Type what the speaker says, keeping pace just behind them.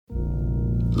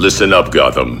Listen up,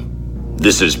 Gotham.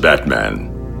 This is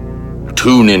Batman.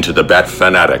 Tune into the Bat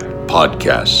Fan Addict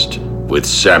podcast with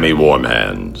Sammy Warm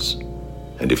Hands.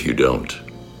 And if you don't,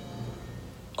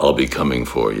 I'll be coming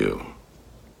for you.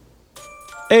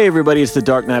 Hey everybody, it's the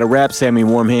Dark Knight of Rap, Sammy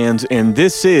Warm Hands, and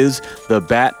this is the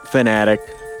Bat Fan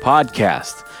Addict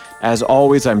podcast. As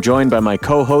always, I'm joined by my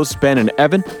co-hosts, Ben and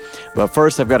Evan. But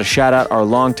first, I've got to shout out our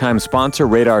longtime sponsor,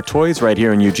 Radar Toys, right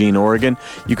here in Eugene, Oregon.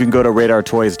 You can go to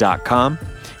radartoys.com,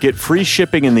 get free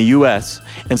shipping in the U.S.,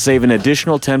 and save an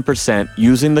additional 10%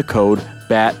 using the code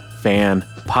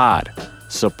BATFANPOD.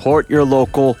 Support your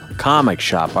local comic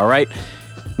shop, all right?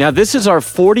 Now, this is our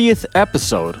 40th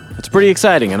episode. It's pretty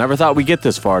exciting. I never thought we'd get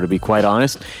this far, to be quite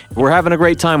honest. We're having a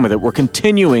great time with it. We're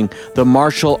continuing the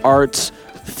martial arts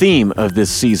theme of this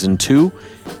season 2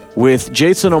 with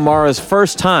Jason O'Mara's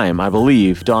first time, I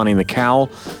believe, donning the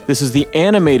cowl. This is the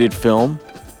animated film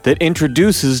that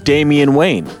introduces Damian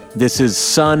Wayne. This is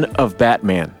Son of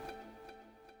Batman.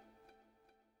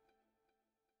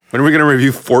 When are we going to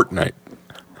review Fortnite?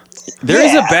 There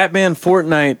is a Batman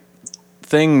Fortnite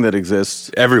thing that exists.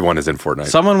 Everyone is in Fortnite.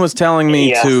 Someone was telling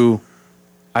me to,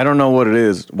 I don't know what it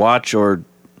is, watch or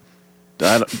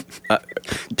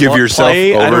give yourself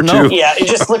play, over I don't know. to. Yeah, you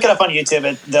just look it up on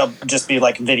YouTube. There'll just be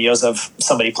like videos of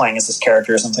somebody playing as this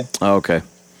character or something. Oh, okay.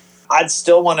 I'd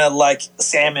still want to like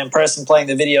Sam in person playing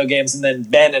the video games, and then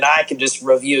Ben and I can just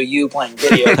review you playing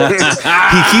video games.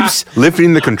 He keeps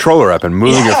lifting the controller up and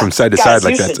moving it from side to side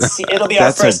like that. It'll be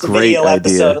That's our a first great video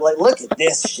idea. episode. Like, look at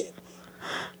this shit.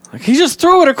 He just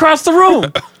threw it across the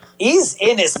room. He's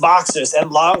in his boxers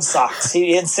and long socks.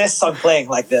 He insists on playing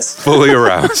like this. Fully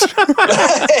aroused.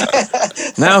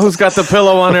 Now who's got the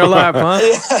pillow on their lap, huh?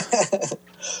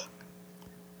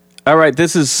 All right,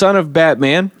 this is Son of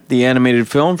Batman, the animated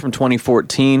film from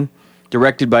 2014,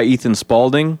 directed by Ethan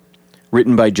Spalding,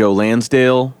 written by Joe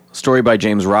Lansdale, story by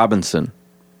James Robinson.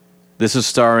 This is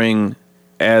starring,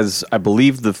 as I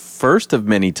believe the first of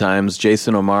many times,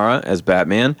 Jason O'Mara as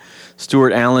Batman,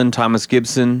 Stuart Allen, Thomas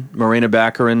Gibson, Morena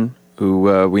Baccarin,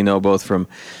 who we know both from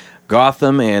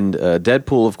Gotham and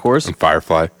Deadpool, of course. And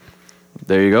Firefly.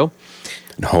 There you go.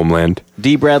 And Homeland.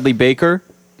 D. Bradley Baker,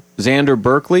 Xander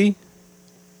Berkeley,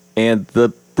 and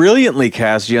the brilliantly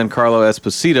cast Giancarlo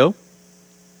Esposito,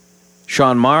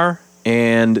 Sean Marr,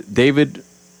 and David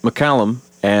McCallum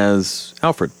as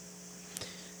Alfred.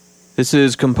 This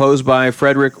is composed by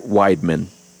Frederick Weidman.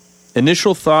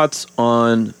 Initial thoughts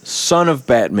on Son of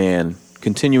Batman,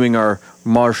 continuing our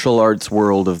martial arts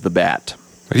world of the Bat.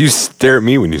 You stare at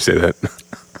me when you say that.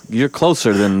 You're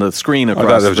closer than the screen I across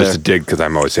thought that was there. just a dig because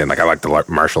I'm always saying, like, I like the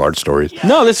martial arts stories.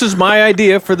 No, this is my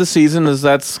idea for the season, as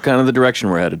that's kind of the direction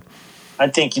we're headed. I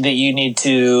think that you need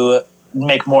to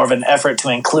make more of an effort to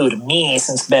include me,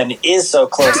 since Ben is so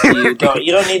close to you.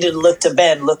 You don't need to look to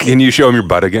Ben. Look. Can you show him your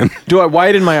butt again? Do I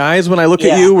widen my eyes when I look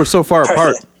at you? We're so far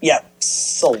apart. Yeah,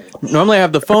 sold. Normally I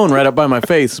have the phone right up by my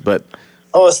face, but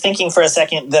I was thinking for a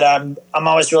second that I'm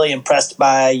always really impressed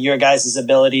by your guys'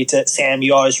 ability to, Sam,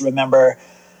 you always remember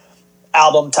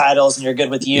album titles and you're good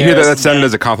with years. You hear that sounded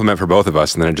as a compliment for both of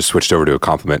us, and then it just switched over to a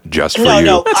compliment just for you.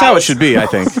 No, that's how it should be, I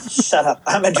think. Shut up.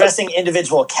 I'm addressing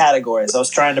individual categories. I was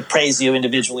trying to praise you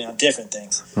individually on different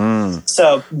things.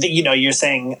 So, you're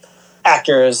saying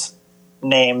actors,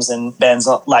 names, and Ben's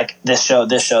like this show.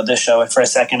 And for a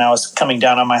second, I was coming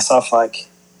down on myself like,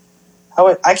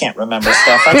 I can't remember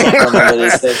stuff. I can't remember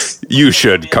these things. You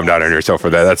should come down on yourself for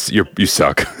that. You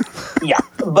suck. Yeah,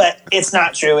 but it's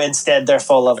not true. Instead, they're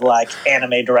full of like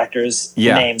anime directors'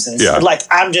 names and like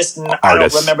I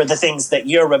don't remember the things that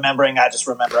you're remembering. I just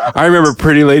remember. I remember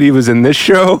Pretty Lady was in this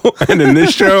show and in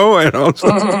this show and also.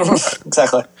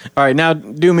 Exactly. All right, now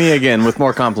do me again with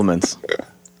more compliments.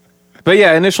 But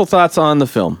yeah, initial thoughts on the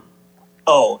film.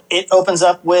 Oh, it opens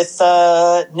up with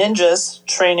ninjas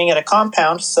training at a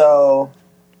compound, so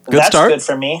that's start. Good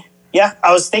for me. Yeah,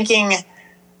 I was thinking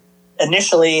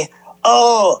initially,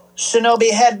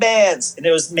 shinobi headbands, and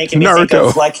it was making me think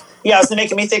of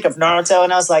making me think of Naruto,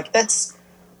 and I was like,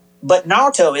 but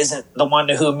Naruto isn't the one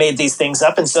who made these things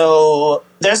up, and so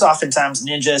there's oftentimes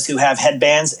ninjas who have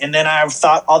headbands, and then I've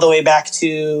thought all the way back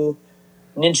to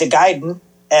Ninja Gaiden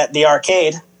at the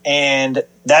arcade, and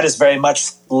that is very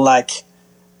much like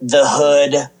the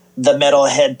hood, the metal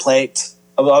head plate.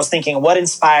 I was thinking, what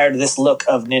inspired this look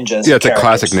of ninjas? Yeah, it's a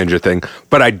classic ninja thing.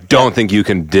 But I don't think you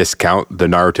can discount the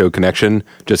Naruto connection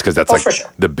just because that's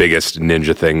the biggest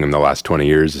ninja thing in the last 20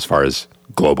 years as far as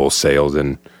global sales.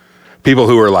 And people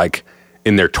who are like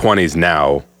in their 20s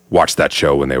now watched that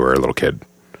show when they were a little kid.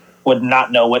 Would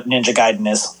not know what Ninja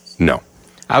Gaiden is. No.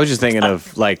 I was just thinking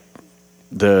of like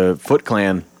the Foot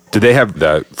Clan Do they have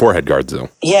the forehead guards, though?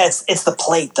 Yeah, it's the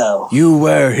plate, though. You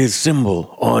wear his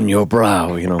symbol on your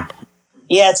brow, you know.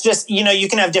 Yeah, it's just, you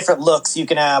can have different looks. You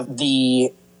can have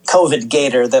the COVID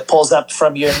gator that pulls up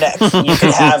from your neck.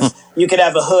 You could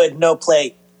have a hood, no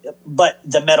plate, but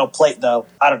the metal plate, though,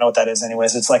 I don't know what that is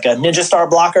anyways. It's like a Ninja Star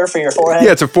blocker for your forehead.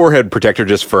 Yeah, it's a forehead protector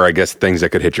just for, I guess, things that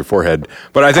could hit your forehead.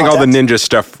 But I think all the ninja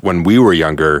stuff when we were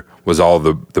younger was all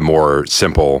the more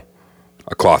simple,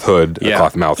 a cloth hood, a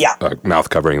cloth mouth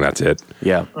covering, that's it.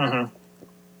 Yeah. Mm-hmm.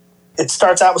 It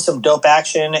starts out with some dope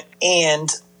action, and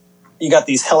you got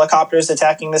these helicopters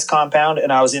attacking this compound,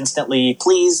 and I was instantly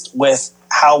pleased with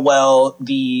how well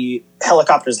the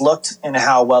helicopters looked and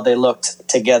how well they looked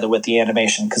together with the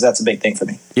animation, because that's a big thing for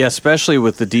me. Yeah, especially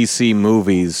with the DC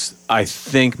movies. I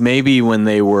think maybe when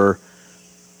they were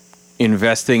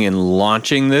investing in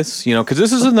launching this, because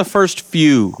this is in the first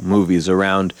few movies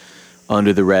around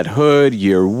Under the Red Hood,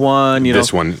 Year One.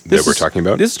 This one that we're talking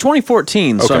about? This is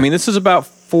 2014, so this is about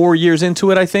 4 years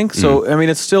into it, I think. So,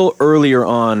 it's still earlier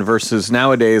on versus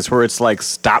nowadays where it's like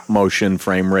stop motion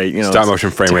frame rate. Stop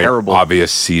motion frame terrible. Rate,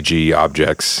 obvious CG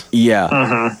objects. Yeah.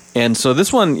 Mm-hmm. And so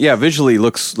this one, visually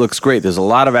looks great. There's a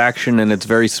lot of action and it's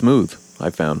very smooth, I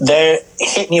found. They're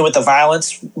hitting you with the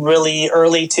violence really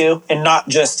early, too, and not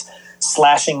just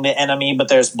slashing the enemy, but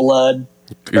there's blood.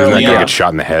 You're not going to get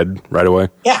shot in the head right away?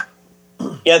 Yeah.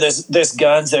 Yeah, there's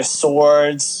guns, there's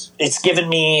swords. It's given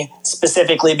me,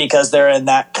 specifically because they're in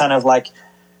that kind of like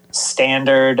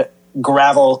standard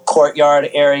gravel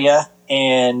courtyard area,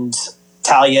 and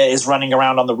Talia is running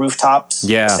around on the rooftops.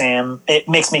 Yeah. It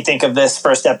makes me think of this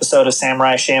first episode of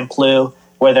Samurai Champloo,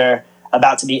 where they're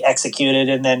about to be executed,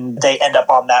 and then they end up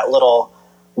on that little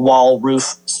wall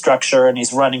roof structure, and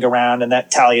he's running around, and that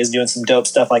Talia is doing some dope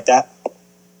stuff like that.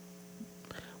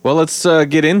 Well, let's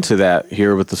get into that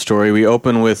here with the story. We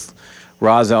open with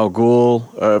Ra's al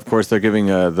Ghul. Of course, they're giving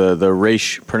the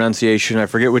race pronunciation. I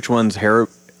forget which one's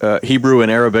Hebrew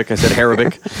and Arabic. I said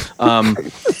Arabic.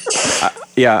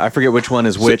 I forget which one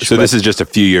is which. So this is just a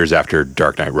few years after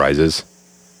Dark Knight Rises?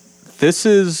 This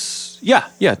is,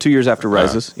 2 years after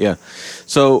Rises. Yeah.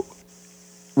 So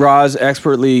Ra's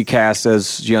expertly cast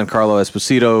as Giancarlo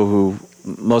Esposito, who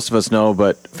most of us know,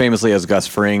 but famously as Gus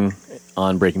Fring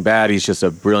on Breaking Bad. He's just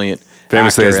a brilliant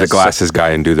famously as the glasses guy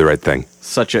in Do the Right Thing.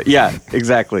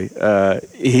 Exactly.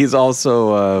 He's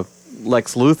also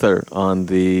Lex Luthor on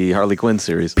the Harley Quinn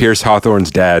series. Pierce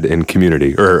Hawthorne's dad in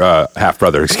Community, or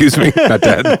half-brother, excuse me, not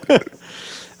dad.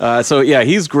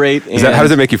 He's great. How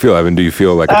does it make you feel, Evan? Do you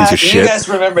feel like a piece of shit? You guys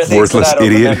remember things worthless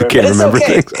idiot who can't remember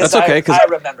things? That's okay, because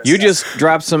you stuff. just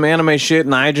dropped some anime shit,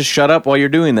 and I just shut up while you're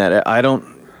doing that. I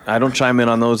don't chime in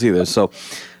on those either, so...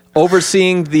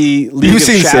 Overseeing the League of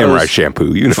Shadows Samurai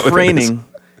Shampoo, training,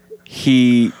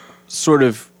 he sort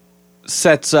of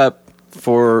sets up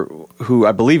for who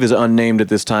I believe is unnamed at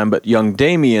this time, but young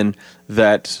Damian,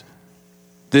 that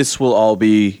this will all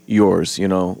be yours.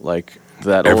 Like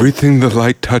that. Everything the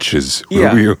light touches.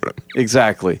 Yeah,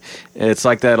 exactly. It's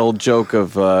like that old joke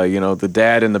of the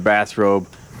dad in the bathrobe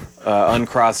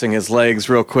uncrossing his legs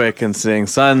real quick and saying,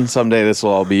 "Son, someday this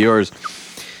will all be yours,"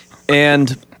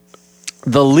 and.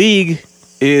 The League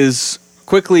is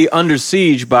quickly under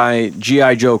siege by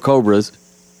G.I. Joe Cobras.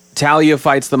 Talia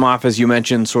fights them off, as you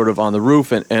mentioned, sort of on the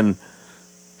roof, and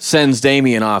sends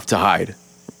Damian off to hide.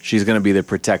 She's going to be the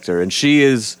protector. And she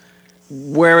is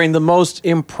wearing the most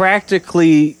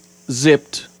impractically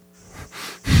zipped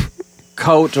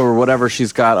coat or whatever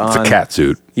she's got on. It's a cat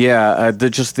suit. Yeah,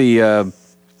 there's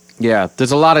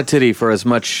a lot of titty for as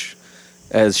much...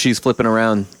 as she's flipping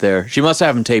around there. She must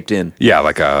have them taped in. Yeah,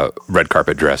 like a red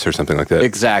carpet dress or something like that.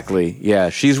 Exactly. Yeah,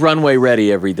 she's runway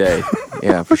ready every day.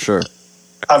 Yeah, for sure.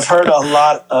 I've heard a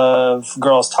lot of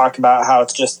girls talk about how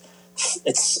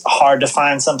it's hard to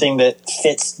find something that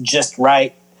fits just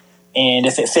right. And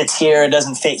if it fits here, it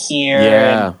doesn't fit here.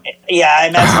 Yeah. I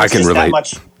imagine I can relate. That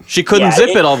much. She couldn't zip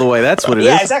it all the way. That's what it is.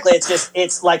 Yeah, exactly.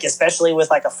 It's like, especially with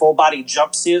like a full body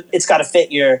jumpsuit, it's got to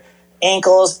fit your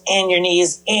ankles and your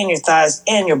knees and your thighs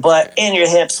and your butt and your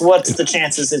hips. What's the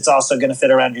chances it's also going to fit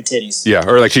around your titties? Yeah,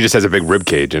 or like she just has a big rib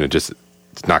cage and it's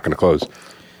not going to close.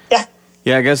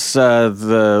 Yeah, I guess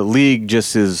the League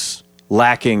just is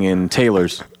lacking in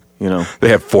tailors. They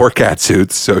have 4 cat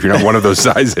suits, so if you're not one of those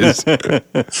sizes,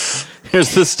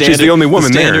 here's the standard. She's the only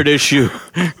woman standard there. Issue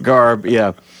garb.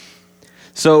 Yeah.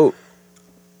 So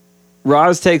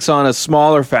Ra's takes on a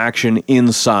smaller faction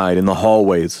inside in the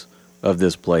hallways of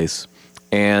this place.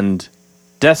 And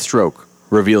Deathstroke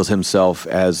reveals himself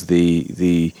as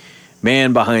the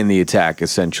man behind the attack,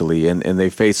 essentially. And they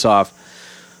face off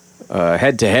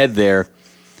head-to-head there,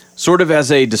 sort of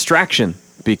as a distraction,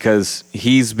 because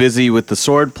he's busy with the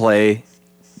sword play.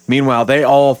 Meanwhile, they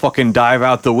all fucking dive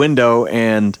out the window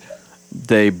and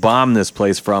they bomb this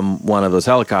place from one of those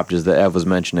helicopters that Ev was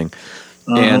mentioning.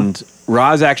 And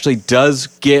Roz actually does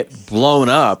get blown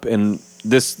up, and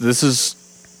this is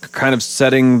kind of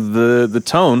setting the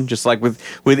tone, just like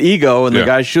with Ego and the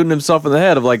guy shooting himself in the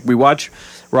head. Of like, we watch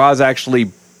Roz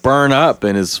actually burn up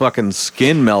and his fucking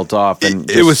skin melt off, and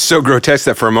it was so grotesque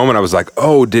that for a moment I was like,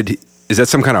 "Oh, is that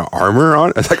some kind of armor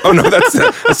on?" I was like, "Oh no,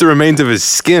 that's the remains of his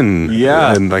skin."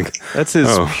 Yeah, and like that's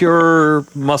his pure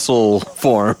muscle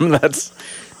form. That's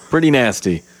pretty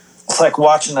nasty. It's like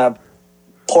watching a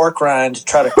pork rind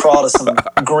try to crawl to some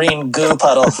green goo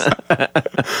puddles.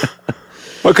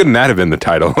 Why couldn't that have been the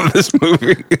title of this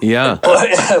movie? Yeah.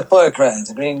 Pork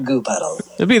rinds, green goo puddles.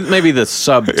 It'd be maybe the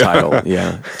subtitle.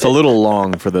 Yeah. It's a little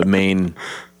long for the main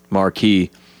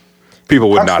marquee. People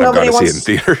would not have gone to see it in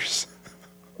theaters.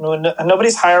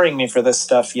 Nobody's hiring me for this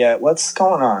stuff yet. What's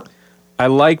going on? I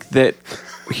like that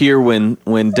here when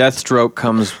Deathstroke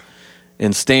comes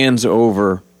and stands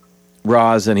over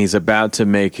Roz and he's about to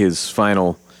make his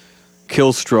final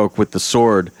kill stroke with the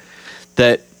sword,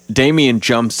 that Damian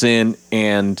jumps in,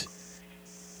 and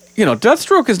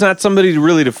Deathstroke is not somebody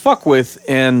really to fuck with,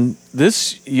 and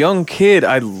this young kid,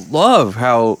 I love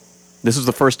how this is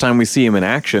the first time we see him in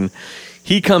action.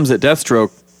 He comes at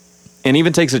Deathstroke and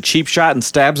even takes a cheap shot and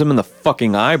stabs him in the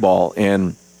fucking eyeball,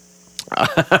 and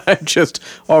I'm just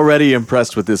already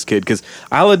impressed with this kid, because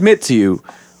I'll admit to you,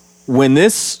 when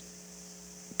this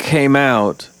came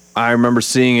out, I remember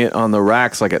seeing it on the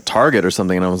racks like at Target or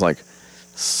something, and I was like,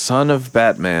 Son of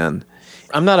Batman.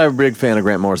 I'm not a big fan of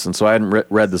Grant Morrison, so I hadn't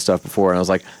read the stuff before, and I was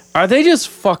like, are they just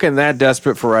fucking that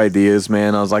desperate for ideas,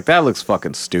 man? I was like, that looks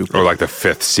fucking stupid. Or like the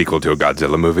 5th sequel to a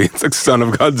Godzilla movie. It's like Son of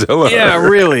Godzilla. Yeah,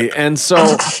 really. And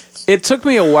so it took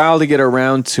me a while to get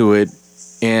around to it,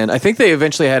 and I think they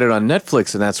eventually had it on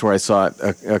Netflix, and that's where I saw it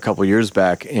a couple years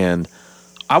back, and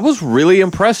I was really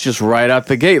impressed just right out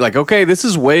the gate. Like, okay, this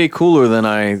is way cooler than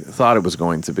I thought it was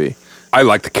going to be. I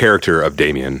like the character of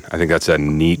Damian. I think that's a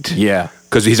neat... Yeah.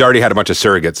 Because he's already had a bunch of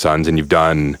surrogate sons, and you've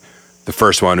done the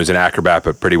first one who's an acrobat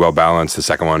but pretty well balanced, the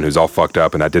second one who's all fucked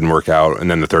up and that didn't work out, and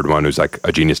then the third one who's like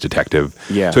a genius detective.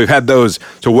 Yeah. So we've had those.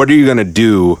 So what are you going to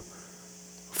do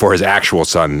for his actual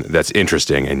son that's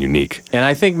interesting and unique? And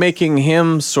I think making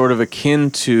him sort of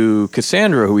akin to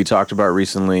Cassandra, who we talked about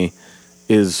recently,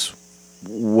 is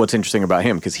what's interesting about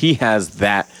him, because he has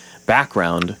that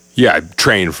background. Yeah,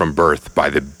 trained from birth by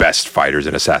the best fighters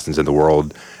and assassins in the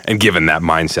world, and given that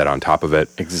mindset on top of it.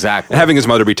 Exactly. And having his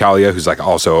mother be Talia, who's like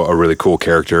also a really cool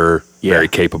character, very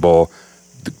capable,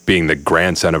 being the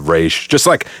grandson of Raish. Just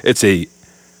like it's a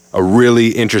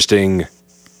really interesting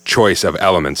choice of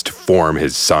elements to form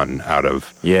his son out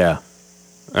of. Yeah.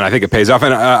 And I think it pays off.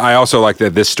 And I also like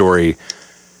that this story,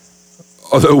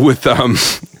 although with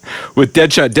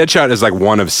Deadshot is like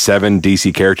one of 7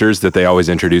 DC characters that they always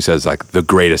introduce as like the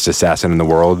greatest assassin in the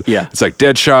world. Yeah. It's like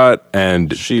Deadshot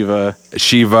and Shiva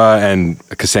and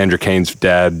Cassandra Cain's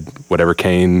dad, whatever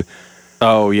Cain.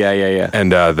 Oh, yeah.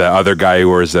 And the other guy who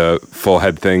wears a full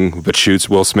head thing but shoots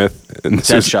Will Smith.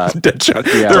 Deadshot. Deadshot.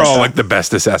 Yeah. They're all like the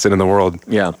best assassin in the world.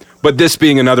 Yeah. But this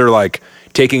being another like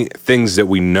taking things that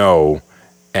we know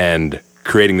and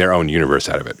creating their own universe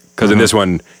out of it. Because in this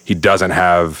one, he doesn't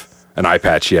have an eye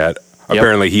patch yet. Yep.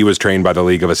 Apparently he was trained by the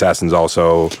League of Assassins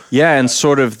also. Yeah, and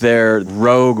sort of their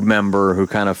rogue member who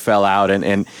kind of fell out,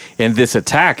 and this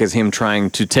attack is him trying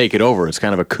to take it over. It's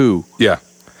kind of a coup. Yeah.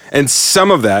 And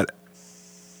some of that,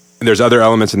 there's other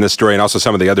elements in this story, and also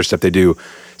some of the other stuff they do,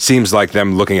 seems like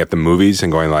them looking at the movies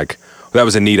and going like, well, that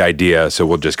was a neat idea, so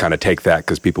we'll just kind of take that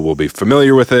because people will be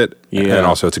familiar with it. Yeah. And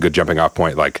also it's a good jumping off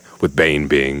point, like with Bane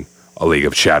being a League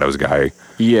of Shadows guy.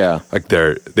 Yeah. Like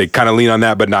they kind of lean on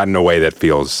that, but not in a way that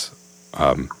feels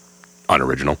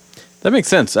unoriginal. That makes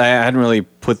sense. I hadn't really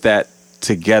put that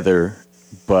together,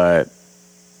 but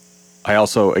I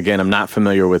also, again, I'm not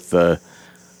familiar with the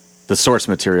source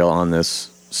material on this,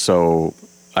 so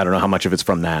I don't know how much of it's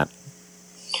from that.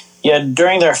 Yeah,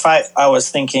 during their fight, I was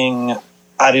thinking,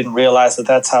 I didn't realize that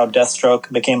that's how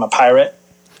Deathstroke became a pirate.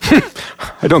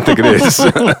 I don't think it is.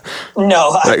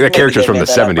 No. That character's from the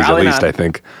 70s at least, not. I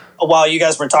think. While you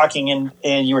guys were talking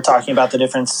and you were talking about the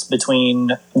difference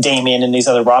between Damian and these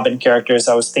other Robin characters,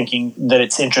 I was thinking that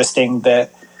it's interesting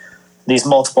that these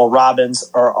multiple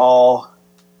Robins are all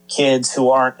kids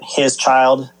who aren't his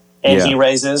child and he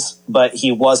raises, but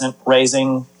he wasn't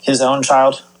raising his own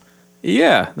child.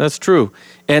 Yeah, that's true.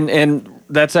 And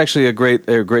that's actually a great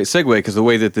segue, because the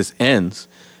way that this ends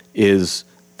is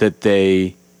that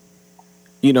they,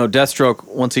 Deathstroke,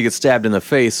 once he gets stabbed in the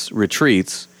face,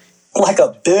 retreats. Like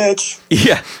a bitch.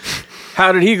 Yeah.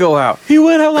 How did he go out? He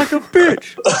went out like a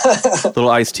bitch. Little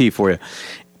iced tea for you.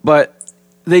 But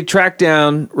they tracked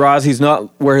down Roz. He's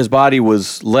not where his body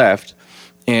was left,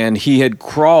 and he had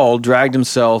dragged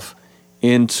himself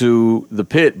into the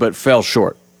pit, but fell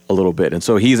short a little bit. And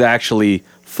so he's actually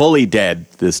fully dead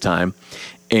this time.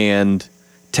 And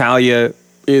Talia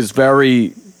is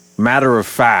very matter of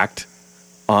fact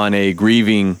on a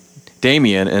grieving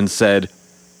Damian and said,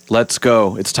 let's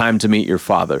go. It's time to meet your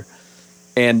father.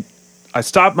 And I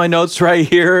stopped my notes right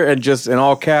here and just in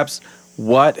all caps,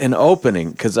 what an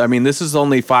opening. Because, I mean, this is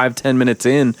only 5-10 minutes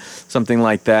in, something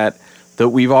like that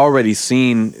we've already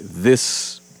seen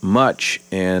this much.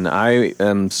 And I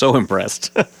am so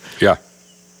impressed. Yeah.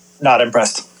 Not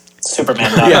impressed.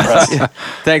 Superman, not impressed. Yeah.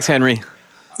 Thanks, Henry.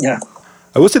 Yeah.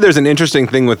 I will say there's an interesting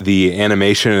thing with the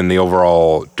animation and the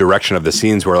overall direction of the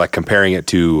scenes where, like, comparing it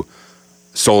to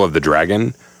Soul of the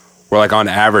Dragon, where, like, on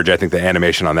average, I think the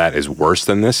animation on that is worse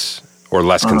than this or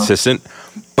less consistent.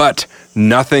 But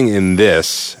nothing in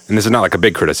this, and this is not like a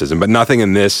big criticism, but nothing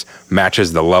in this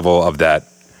matches the level of that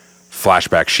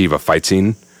flashback Shiva fight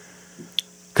scene.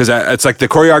 Because it's like the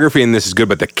choreography in this is good,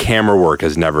 but the camera work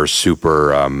is never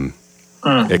super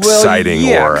exciting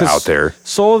or out there.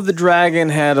 Soul of the Dragon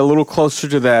had a little closer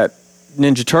to that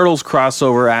Ninja Turtles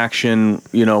crossover action,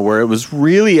 you know, where it was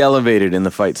really elevated in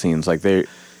the fight scenes. Like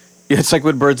it's like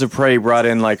when Birds of Prey brought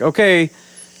in, like, okay,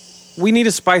 we need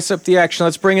to spice up the action.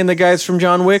 Let's bring in the guys from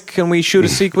John Wick. Can we shoot a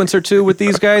sequence or two with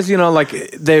these guys? You know, like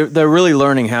they're really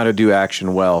learning how to do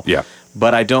action well. Yeah.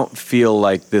 But I don't feel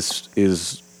like this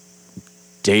is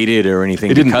dated or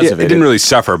anything because of it. It didn't really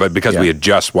suffer, but because we had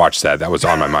just watched that was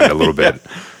on my mind a little bit.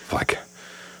 Like,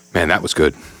 man, that was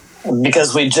good.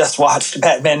 Because we just watched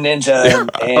Batman Ninja,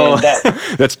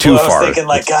 and that's too far. I was thinking,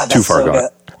 like, God, that's too far so gone. good.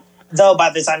 Though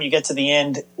by the time you get to the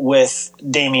end with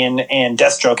Damian and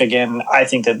Deathstroke again, I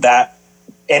think that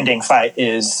ending fight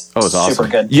is it's super awesome.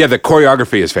 good. Yeah, the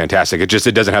choreography is fantastic. It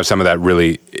doesn't have some of that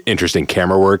really interesting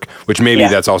camera work, which maybe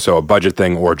that's also a budget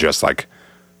thing or just like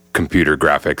computer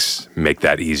graphics make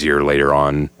that easier later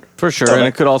on. For sure, and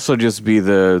it could also just be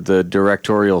the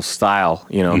directorial style,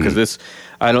 you know, because this,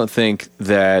 I don't think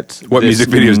that... What music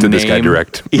videos did this guy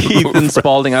direct? Ethan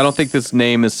Spalding, I don't think this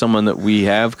name is someone that we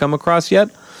have come across yet.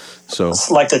 So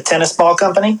It's like the tennis ball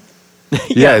company.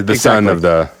 Yeah, the son of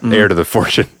the heir to the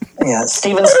fortune. Yeah,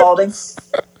 Steven Spalding.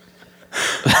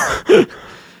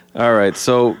 All right,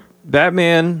 so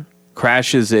Batman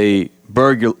crashes a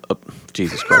burglar...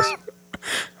 Jesus Christ.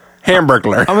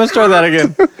 Hamburglar. I'm going to start that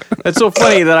again. It's so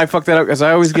funny that I fucked that up because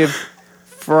I always give...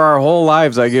 For our whole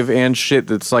lives, I give Ann shit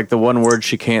that's like the one word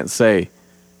she can't say.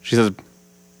 She says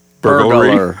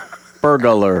Burglary.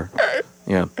 Burglar.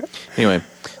 Yeah. Anyway.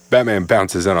 Batman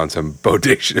bounces in on some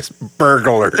bodacious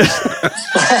burglars.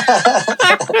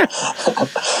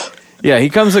 Yeah, he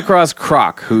comes across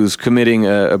Croc, who's committing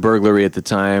a burglary at the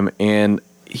time, and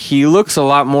he looks a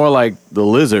lot more like the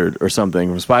Lizard or something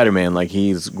from Spider-Man. Like,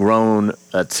 he's grown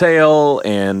a tail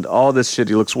and all this shit.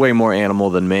 He looks way more animal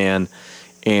than man,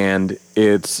 and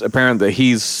it's apparent that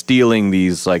he's stealing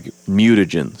these, like,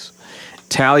 mutagens.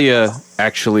 Talia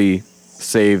actually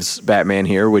saves Batman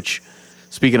here, which,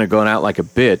 speaking of going out like a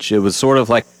bitch, it was sort of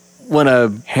like when a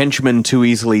henchman too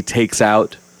easily takes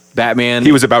out Batman.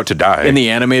 He was about to die. In the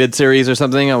animated series or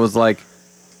something, I was like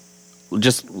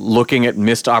just looking at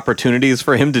missed opportunities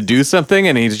for him to do something,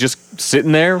 and he's just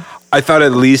sitting there. I thought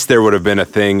at least there would have been a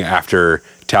thing after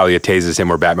Talia tases him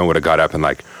where Batman would have got up and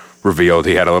like revealed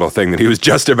he had a little thing that he was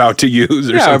just about to use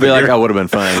or something. I'd be like, I would have been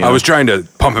fine. You know? I was trying to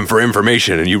pump him for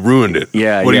information and you ruined it.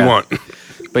 Yeah. What do you want?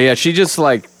 But yeah, she just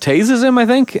like tases him, I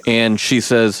think, and she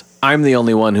says, "I'm the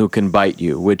only one who can bite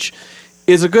you," which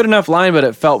is a good enough line, but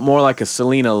it felt more like a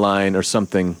Selena line or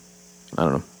something. I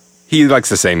don't know. He likes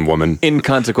the same woman.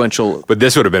 Inconsequential. But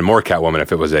this would have been more Catwoman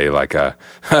if it was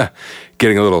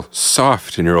getting a little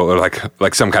soft in your or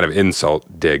like some kind of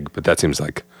insult dig. But that seems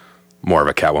like more of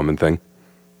a Catwoman thing.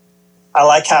 I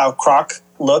like how Croc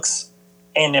looks,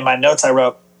 and in my notes I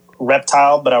wrote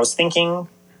reptile, but I was thinking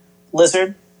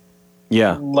lizard.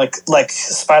 Yeah. Like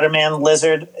Spider-Man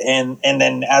lizard, and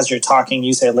then as you're talking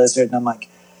you say lizard, and I'm like,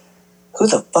 who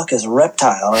the fuck is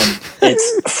Reptile? And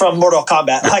it's from Mortal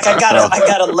Kombat. Like, I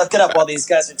gotta look it up while these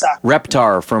guys are talking.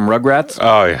 Reptar from Rugrats.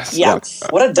 Oh yes. Yeah.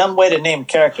 What a dumb way to name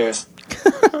characters.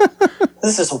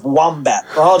 This is Wombat.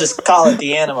 Or I'll just call it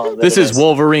the animal. This is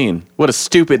Wolverine. What a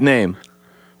stupid name.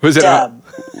 Was it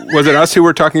us who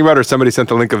were talking about, or somebody sent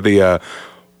the link of the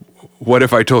What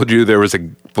if I told you there was a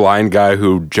blind guy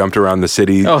who jumped around the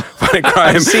city fighting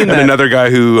crime, and another guy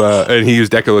who and he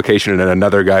used echolocation, and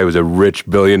another guy who was a rich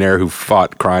billionaire who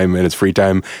fought crime in his free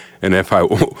time? And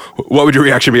what would your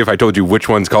reaction be if I told you which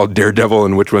one's called Daredevil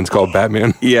and which one's called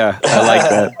Batman? Yeah, I like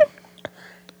that.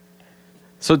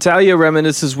 So Talia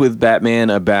reminisces with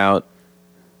Batman about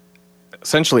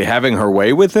essentially having her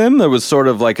way with him. There was sort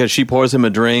of like as she pours him a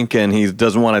drink and he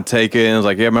doesn't want to take it. And it's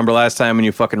like, yeah, remember last time when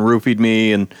you fucking roofied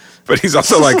me? But he's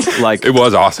also like, it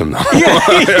was awesome though. Yeah,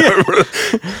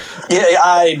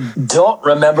 I don't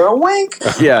remember a wink.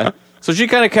 Yeah. So she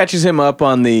kind of catches him up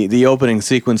on the opening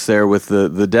sequence there with the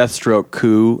Deathstroke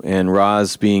coup and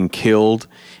Ra's being killed.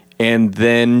 And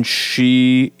then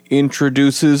she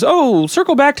introduces,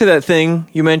 circle back to that thing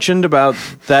you mentioned about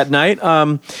that night.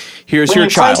 Here's when your you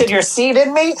child. planted your seed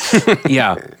in me?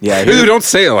 Yeah. Ooh, don't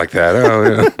say it like that.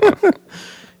 Oh, yeah.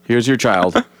 Here's your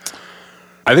child.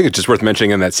 I think it's just worth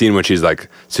mentioning in that scene when she's like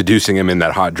seducing him in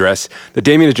that hot dress that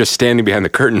Damian is just standing behind the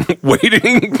curtain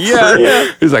waiting.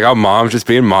 Yeah. He's like, mom's just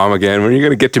being mom again. When are you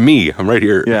going to get to me? I'm right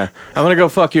here. Yeah. I'm going to go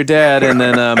fuck your dad and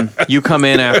then you come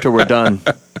in after we're done.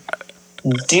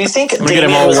 Do you think Damian get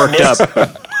him all worked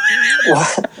up?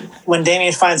 When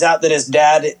Damian finds out that his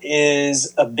dad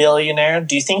is a billionaire,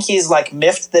 do you think he's like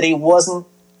miffed that he wasn't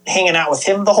hanging out with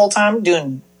him the whole time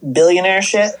doing billionaire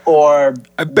shit? Or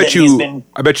I bet you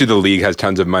the league has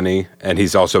tons of money, and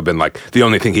he's also been like the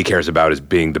only thing he cares about is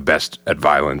being the best at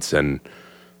violence, and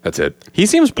that's it. He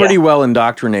seems pretty well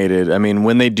indoctrinated. I mean,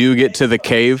 when they do get to the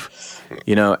cave,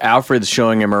 Alfred's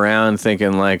showing him around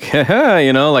thinking like,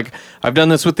 like I've done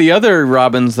this with the other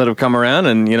Robins that have come around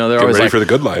and, they're always ready like, for the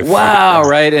good life. Wow,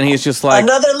 right? And he's just like...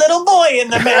 Another little boy in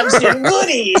the mansion,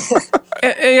 goody!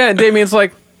 Yeah, and Damian's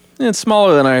like, it's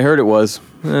smaller than I heard it was.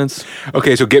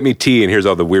 Okay, so get me tea, and here's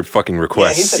all the weird fucking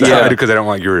requests. Because I don't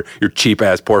want your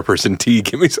cheap-ass poor person tea.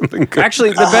 Give me something good.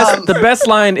 Actually, the best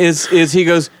line is he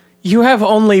goes, you have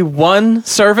only one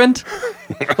servant?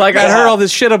 Like, I heard all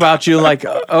this shit about you. Like,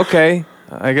 okay,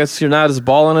 I guess you're not as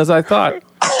ballin' as I thought.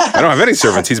 I don't have any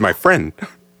servants. He's my friend.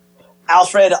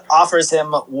 Alfred offers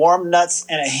him warm nuts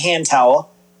and a hand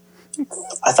towel.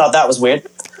 I thought that was weird.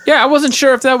 Yeah, I wasn't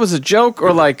sure if that was a joke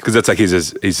or like... Because that's like he's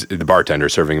the bartender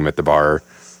serving him at the bar.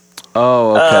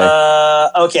 Oh,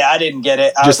 okay. Okay, I didn't get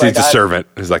it. He's a servant.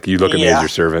 It's like, you look at me as your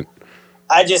servant.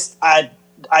 I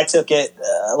took it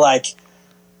like...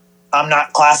 I'm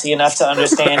not classy enough to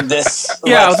understand this.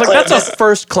 Yeah, I was like, that's a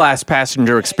first-class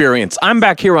passenger experience. I'm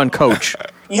back here on coach.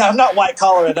 Yeah, I'm not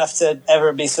white-collar enough to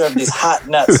ever be served these hot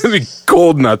nuts.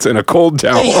 Cold nuts in a cold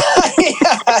towel. Yeah.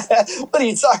 What are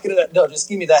you talking about? No, just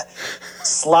give me that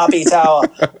sloppy towel.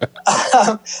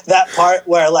 That part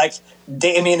where, like,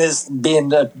 Damian is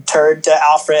being a turd to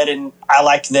Alfred, and I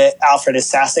like that Alfred is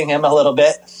sassing him a little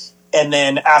bit. And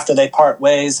then after they part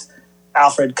ways,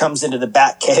 Alfred comes into the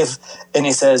Batcave, and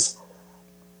he says...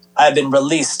 I've been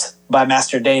released by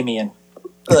Master Damian.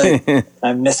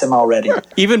 I miss him already.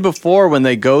 Even before when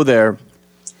they go there,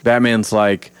 Batman's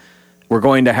like, we're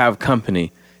going to have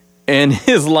company. And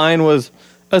his line was,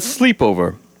 a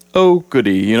sleepover. Oh,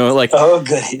 goody. Oh,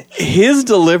 goody. His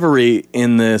delivery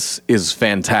in this is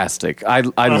fantastic. I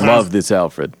love this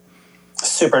Alfred.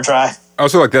 Super dry.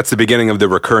 Also, like, that's the beginning of the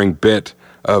recurring bit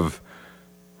of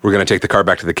we're going to take the car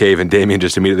back to the cave, and Damian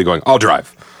just immediately going, I'll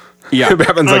drive. Yeah.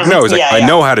 Batman's like, no. He's like, I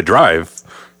know how to drive.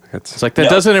 It's like, that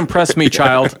doesn't impress me,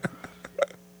 child.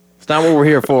 It's not what we're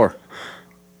here for.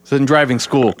 It's in driving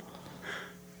school.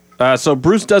 So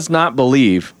Bruce does not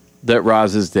believe that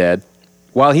Ra's is dead.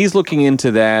 While he's looking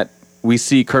into that, we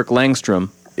see Kirk Langstrom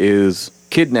is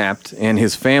kidnapped, and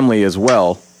his family as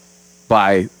well,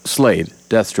 by Slade,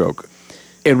 Deathstroke.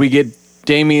 And we get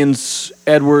Damian's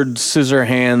Edward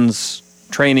Scissorhands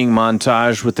training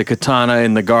montage with the katana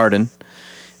in the garden.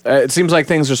 It seems like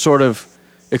things are sort of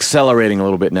accelerating a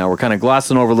little bit now. We're kind of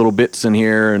glossing over little bits in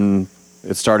here, and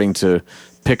it's starting to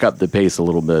pick up the pace a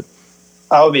little bit.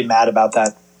 I would be mad about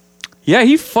that. Yeah,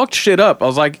 he fucked shit up. I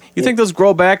was like, you think those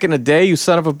grow back in a day, you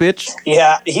son of a bitch?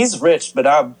 Yeah, he's rich, but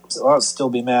I'll still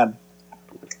be mad.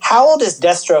 How old is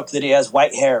Deathstroke that he has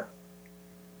white hair?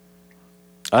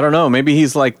 I don't know. Maybe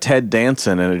he's like Ted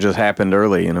Danson, and it just happened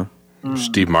early,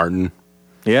 Steve Martin.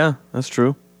 Yeah, that's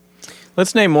true.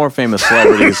 Let's name more famous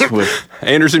celebrities with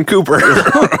Anderson Cooper.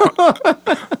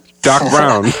 Doc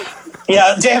Brown.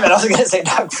 Yeah, damn it. I was going to say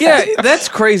Doc Brown. Yeah, that's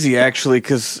crazy, actually,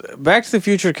 because Back to the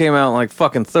Future came out like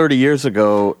fucking 30 years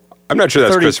ago. I'm not sure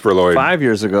that's Christopher Lloyd. 5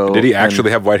 years ago. Did he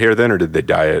actually have white hair then, or did they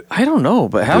dye it? I don't know,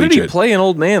 but how did he play an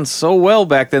old man so well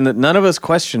back then that none of us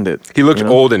questioned it? He looked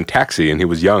old in Taxi, and he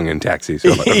was young in Taxi.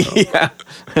 So yeah,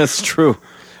 that's true.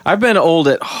 I've been old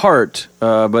at heart,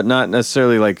 but not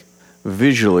necessarily like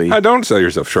visually. Don't sell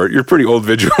yourself short. You're pretty old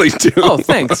visually too. Oh,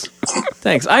 thanks.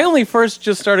 Thanks. I only first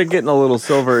just started getting a little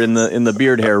silver in the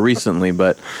beard hair recently,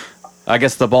 but I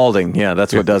guess the balding,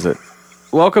 that's what does it.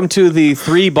 Welcome to the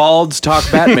Three Balds Talk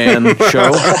Batman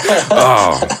show.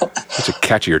 Oh, such a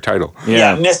catchier title.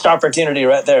 Yeah, missed opportunity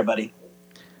right there, buddy.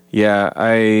 Yeah,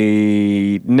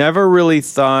 I never really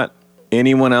thought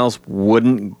anyone else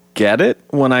wouldn't get it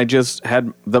when I just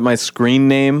had that my screen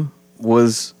name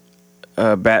was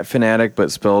Bat Fan Addict,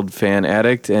 but spelled Fan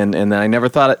Addict, and I never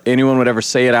thought anyone would ever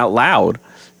say it out loud.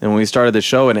 And when we started the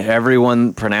show and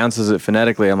everyone pronounces it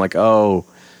phonetically, I'm like, oh,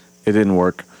 it didn't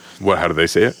work. What? How do they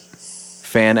say it?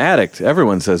 Fan Addict.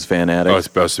 Everyone says Fan Addict. Oh, it's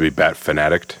supposed to be Bat Fan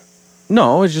Addict?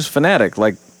 No, it's just fanatic.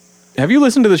 Like, have you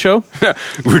listened to the show?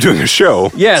 We're doing a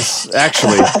show. Yes,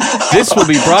 actually. This will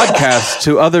be broadcast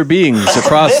to other beings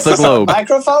across the globe. A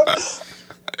microphone?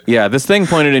 Yeah, this thing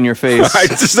pointed in your face. I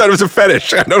just thought it was a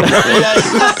fetish. I don't know.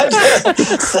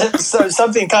 So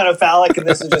something kind of phallic, and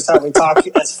this is just how we talk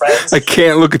as friends. I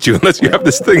can't look at you unless you have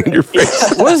this thing in your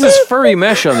face. What is this furry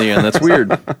mesh on the end? That's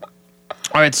weird.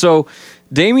 All right, so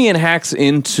Damian hacks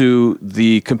into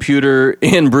the computer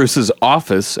in Bruce's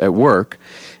office at work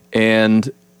and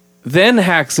then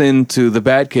hacks into the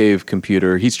Batcave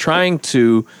computer. He's trying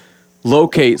to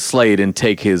locate Slade and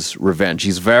take his revenge.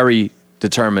 He's very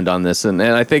determined on this, and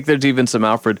I think there's even some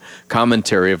Alfred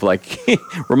commentary of like,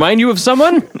 remind you of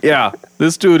someone? Yeah,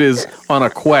 this dude is on a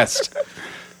quest.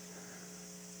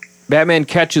 Batman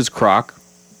catches Croc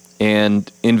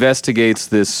and investigates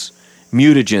this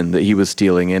mutagen that he was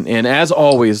stealing, and as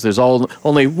always, there's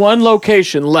only one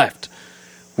location left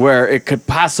where it could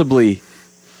possibly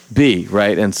be,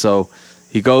 right? And so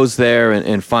he goes there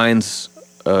and finds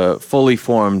a fully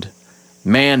formed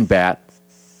man-bat.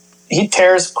 He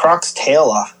tears Croc's tail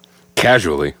off.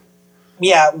 Casually.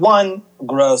 Yeah, 1,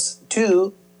 gross.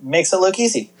 2, makes it look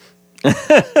easy.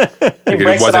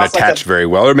 It wasn't attached very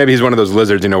well. Or maybe he's one of those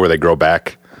lizards, where they grow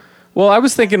back. Well, I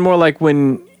was thinking more like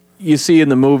when you see in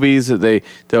the movies that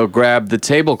they'll grab the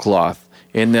tablecloth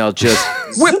and they'll just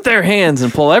whip their hands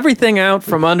and pull everything out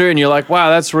from under, and you're like, wow,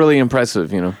 that's really impressive,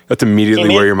 That's immediately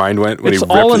where your mind went when it's he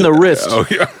ripped all in the wrist. Oh,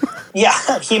 yeah.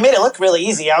 Yeah, he made it look really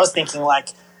easy. I was thinking like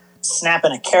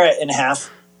snapping a carrot in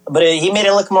half, but he made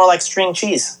it look more like string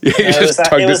cheese. Yeah,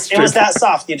 it was that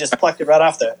soft. You just plucked it right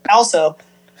off there. Also,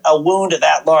 a wound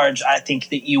that large, I think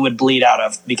that you would bleed out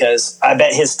of, because I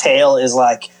bet his tail is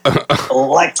like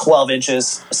 12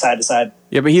 inches side to side.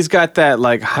 Yeah, but he's got that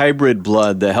like hybrid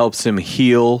blood that helps him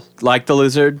heal like the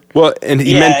lizard. Well, and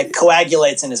it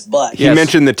coagulates in his butt. He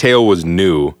mentioned the tail was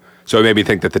new, so it made me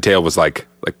think that the tail was like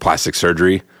plastic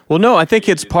surgery. Well, no, I think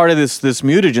it's part of this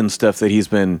mutagen stuff that he's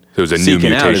been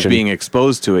seeking out, is being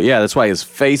exposed to it. Yeah, that's why his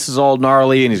face is all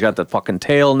gnarly and he's got the fucking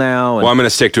tail now. Well, I'm going to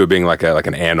stick to it being like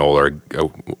an anole or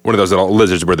one of those little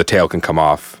lizards where the tail can come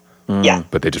off. Yeah.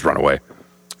 But they just run away.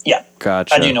 Yeah.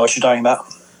 Gotcha. I do know what you're talking about.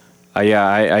 Yeah,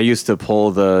 I used to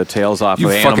pull the tails off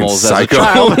of animals as a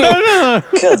child.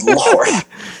 Good Lord.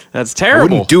 That's terrible. I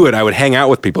wouldn't do it. I would hang out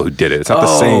with people who did it. It's not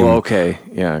the same. Oh, okay.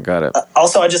 Yeah, got it.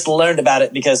 Also, I just learned about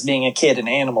it because being a kid and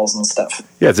animals and stuff.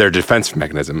 Yeah, it's their defense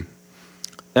mechanism.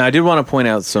 Now, I did want to point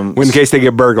out some... In case they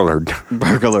get burglared.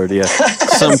 Burglared, yeah.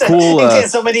 Some cool... in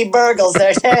case somebody burgles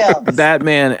their tail.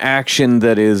 Batman action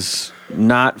that is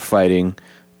not fighting.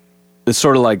 It's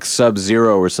sort of like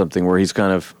Sub-Zero or something, where he's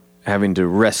kind of having to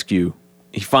rescue.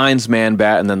 He finds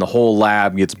Man-Bat, and then the whole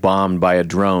lab gets bombed by a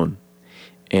drone.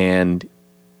 And...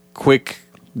 quick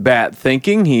bat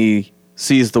thinking, he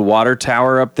sees the water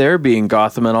tower up there being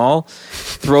Gotham and all,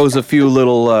 throws a few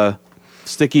little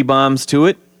sticky bombs to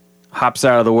it, hops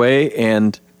out of the way,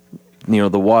 and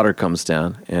the water comes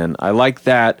down. And I like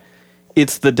that.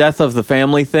 It's the death of the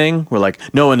family thing. We're like,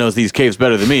 no one knows these caves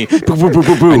better than me.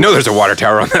 I know there's a water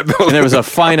tower on that building. And there was a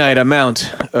finite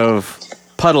amount of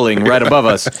puddling right above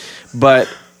us. But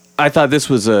I thought this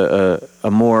was a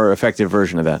more effective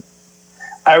version of that.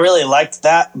 I really liked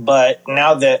that, but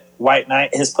now that White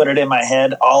Knight has put it in my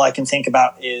head, all I can think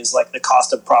about is like the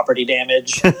cost of property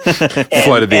damage.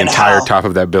 Flooded the entire top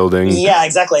of that building. Yeah,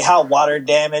 exactly. How water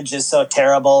damage is so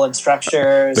terrible in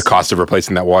structures. The cost of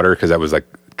replacing that water, because that was like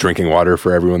drinking water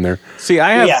for everyone there. See,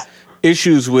 I have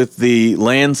issues with the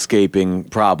landscaping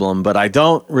problem, but I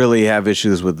don't really have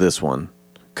issues with this one,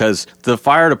 because the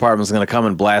fire department's going to come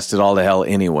and blast it all to hell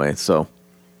anyway, so...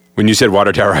 When you said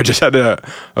water tower, I just had a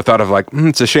thought of like,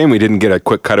 it's a shame we didn't get a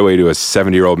quick cutaway to a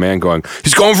 70-year-old man going,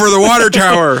 he's going for the water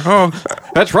tower. Oh,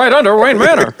 that's right under Wayne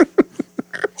Manor.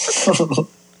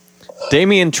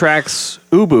 Damian tracks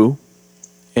Ubu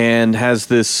and has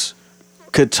this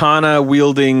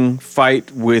katana-wielding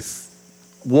fight with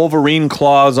Wolverine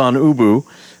claws on Ubu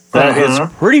That is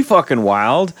pretty fucking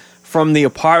wild. From the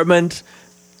apartment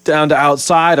down to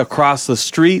outside, across the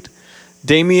street,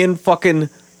 Damian fucking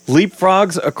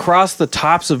leapfrogs across the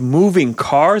tops of moving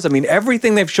cars. I mean,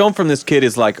 everything they've shown from this kid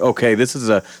is like, okay, this is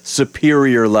a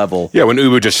superior level. Yeah, when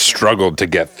Ubu just struggled to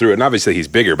get through it. And obviously he's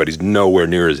bigger, but he's nowhere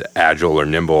near as agile or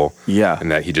nimble. Yeah.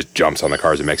 And that he just jumps on the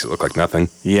cars and makes it look like nothing.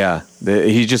 Yeah.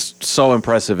 He's just so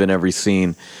impressive in every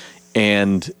scene.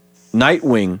 And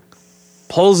Nightwing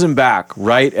pulls him back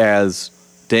right as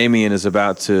Damian is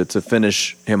about to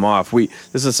finish him off. This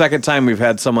is the second time we've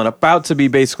had someone about to be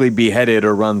basically beheaded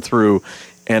or run through,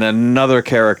 and another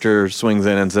character swings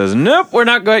in and says, nope, we're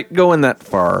not going that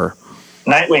far.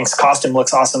 Nightwing's costume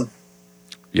looks awesome.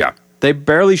 Yeah. They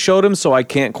barely showed him, so I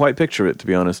can't quite picture it, to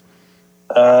be honest.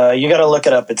 You got to look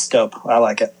it up. It's dope. I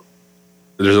like it.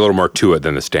 There's a little more to it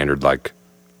than the standard, like,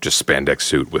 just spandex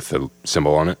suit with the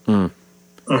symbol on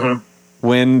it.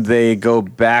 When they go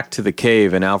back to the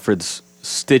cave and Alfred's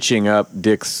stitching up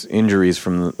Dick's injuries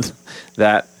from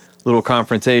that little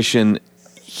confrontation,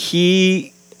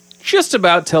 he just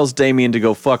about tells Damian to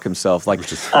go fuck himself. Like,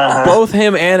 both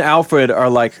him and Alfred are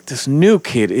like, this new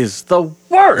kid is the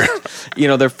worst.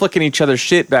 They're flicking each other's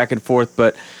shit back and forth,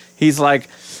 but he's like,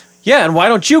 yeah, and why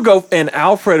don't you go? And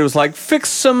Alfred was like, fix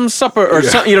some supper or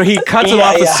something. He cuts him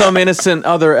off with some innocent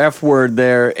other F word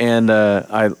there, and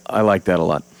I like that a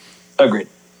lot. Agreed.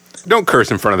 Don't curse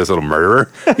in front of this little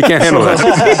murderer. You can't handle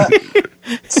that.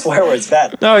 Swear words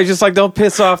bad. No, he's just like, don't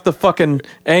piss off the fucking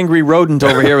angry rodent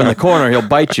over here in the corner. He'll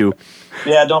bite you.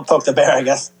 Yeah, don't poke the bear, I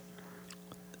guess.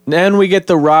 Then we get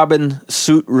the Robin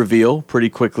suit reveal pretty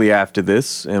quickly after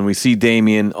this, and we see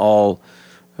Damian all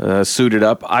suited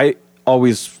up. I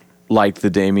always liked the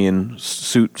Damian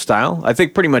suit style. I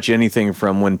think pretty much anything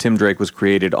from when Tim Drake was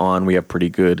created on, we have pretty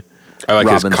good I like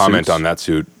Robin his comment suits. on that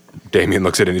suit. Damian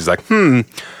looks at it and he's like, a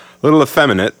little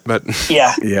effeminate, but...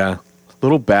 Yeah.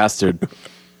 Little bastard.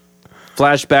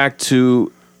 Flashback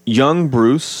to young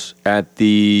Bruce at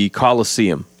the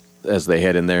Coliseum as they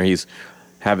head in there. He's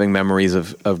having memories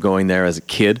of going there as a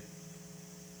kid.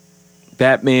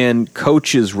 Batman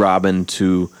coaches Robin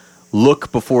to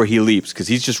look before he leaps because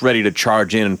he's just ready to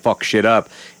charge in and fuck shit up.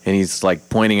 And he's like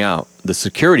pointing out the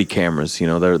security cameras.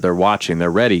 They're watching. They're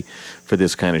ready for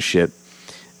this kind of shit.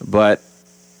 But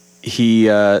he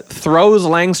throws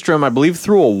Langstrom, I believe,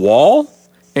 through a wall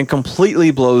and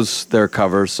completely blows their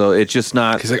cover. So it's just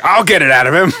not... He's like, I'll get it out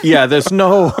of him. Yeah, there's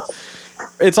no...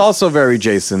 It's also very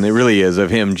Jason. It really is, of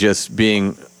him just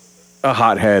being a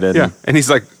hothead. And he's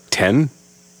like 10.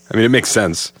 I mean, it makes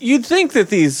sense. You'd think that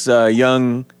these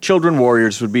young children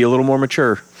warriors would be a little more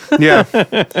mature. Yeah.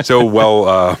 So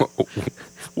well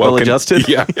adjusted.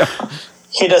 Yeah.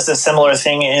 He does a similar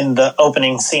thing in the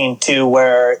opening scene, too,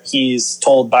 where he's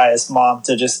told by his mom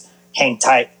to just hang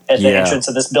tight at the entrance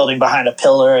of this building behind a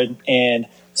pillar, and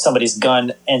somebody's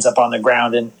gun ends up on the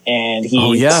ground, and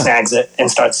he snags it and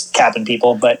starts capping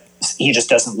people, but he just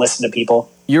doesn't listen to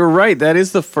people. You're right. That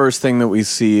is the first thing that we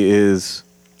see is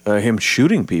him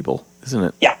shooting people, isn't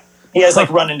it? Yeah. He has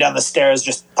running down the stairs,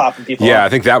 just popping people Yeah, up. I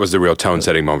think that was the real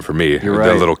tone-setting moment for me. You're The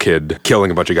right. little kid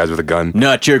killing a bunch of guys with a gun.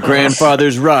 Not your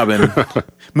grandfather's Robin.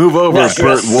 Move over,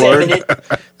 Burt Ward.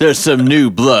 There's some new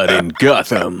blood in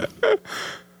Gotham.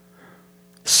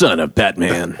 Son of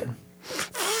Batman.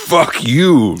 Fuck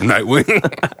you, Nightwing.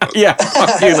 Yeah,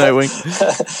 fuck you,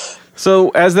 Nightwing. So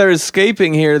as they're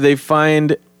escaping here, they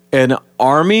find an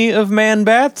army of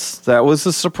man-bats. That was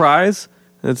a surprise.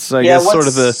 It's, I guess, sort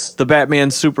of the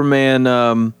Batman,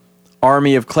 Superman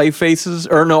army of clay faces.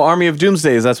 Or no, army of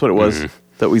Doomsdays. That's what it was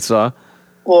that we saw.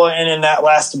 Well, and in that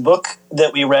last book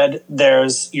that we read,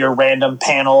 there's your random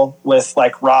panel with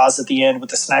Roz at the end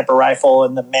with the sniper rifle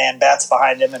and the man-bats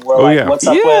behind him, and we're what's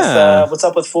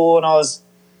up with Fool and all this.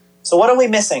 So what are we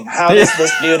missing? How does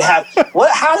this dude have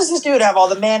how does this dude have all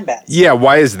the man-bats? Yeah,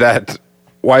 why is that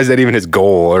even his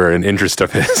goal or an interest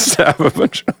of his to have a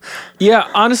bunch of... Yeah,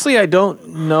 honestly, I don't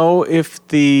know if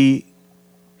the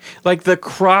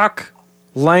Croc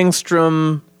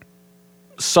Langstrom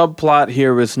subplot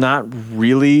here is not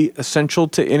really essential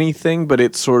to anything, but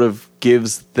it sort of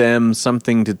gives them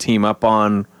something to team up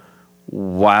on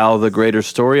while the greater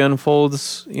story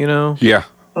unfolds, Yeah,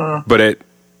 but it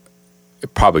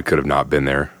probably could have not been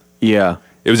there. Yeah.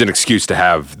 It was an excuse to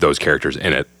have those characters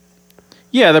in it.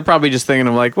 Yeah, they're probably just thinking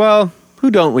of well,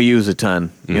 who don't we use a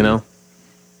ton, you know?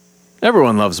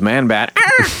 Everyone loves Man-Bat.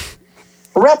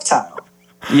 Reptile.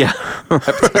 Yeah.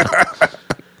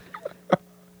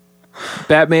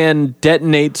 Batman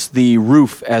detonates the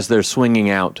roof as they're swinging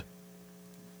out.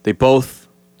 They both,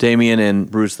 Damian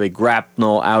and Bruce, they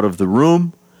grapnel out of the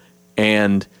room,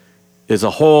 and there's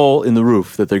a hole in the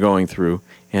roof that they're going through.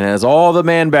 And as all the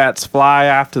man-bats fly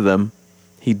after them,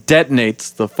 he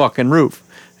detonates the fucking roof.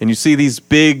 And you see these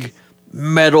big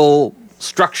metal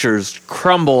structures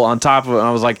crumble on top of it. And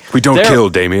I was like, we don't kill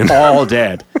Damian. All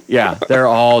dead. Yeah, they're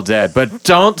all dead. But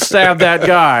don't stab that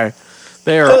guy.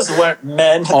 Those weren't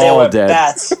men. They were dead.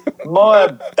 Bats.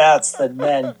 More bats than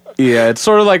men. Yeah, it's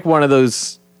sort of like one of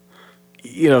those,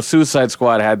 Suicide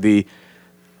Squad had the,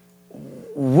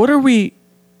 what are we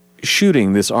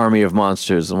shooting this army of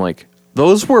monsters? I'm like,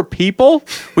 those were people?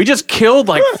 We just killed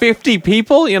like 50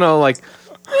 people? They're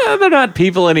not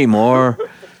people anymore.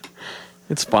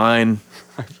 It's fine.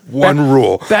 One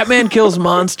rule. Batman kills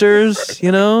monsters,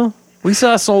 We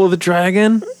saw Soul of the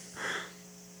Dragon.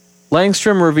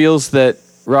 Langstrom reveals that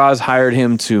Roz hired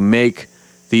him to make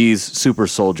these super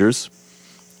soldiers,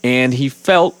 and he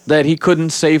felt that he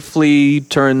couldn't safely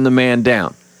turn the man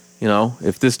down.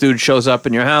 If this dude shows up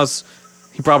in your house,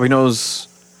 he probably knows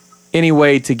any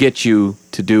way to get you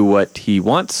to do what he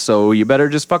wants, so you better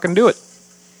just fucking do it.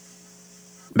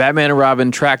 Batman and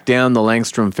Robin track down the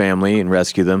Langstrom family and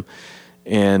rescue them,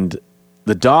 and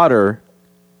the daughter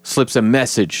slips a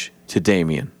message to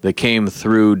Damian that came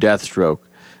through Deathstroke,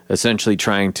 essentially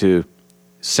trying to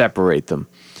separate them.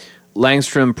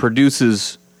 Langstrom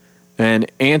produces an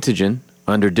antigen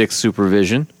under Dick's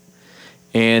supervision,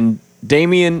 and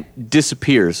Damian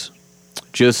disappears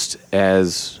just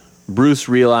as Bruce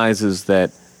realizes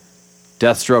that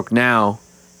Deathstroke now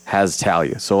has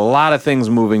Talia. So a lot of things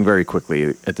moving very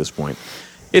quickly at this point.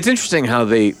 It's interesting how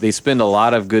they spend a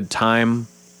lot of good time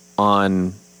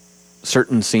on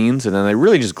certain scenes, and then they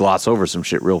really just gloss over some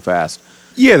shit real fast.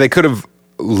 Yeah, they could have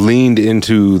leaned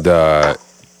into the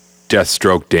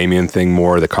Deathstroke Damian thing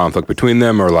more, the conflict between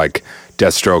them, or like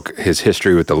Deathstroke, his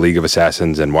history with the League of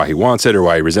Assassins and why he wants it or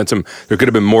why he resents him. There could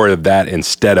have been more of that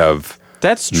instead of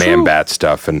Man-Bat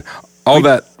stuff and all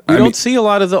that. We don't see a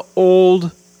lot of the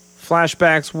old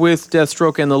flashbacks with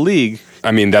Deathstroke and the League.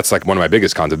 I mean, that's like one of my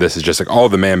biggest cons of this is just like all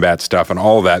the Man-Bat stuff and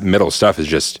all that middle stuff is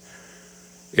just,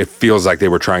 it feels like they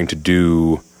were trying to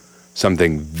do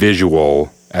something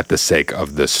visual at the sake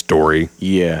of the story.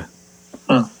 Yeah.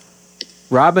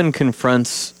 Robin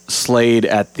confronts Slade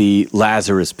at the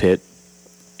Lazarus Pit,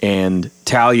 and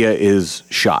Talia is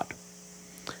shot.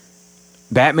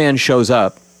 Batman shows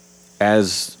up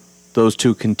as those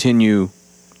two continue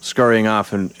scurrying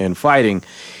off and fighting.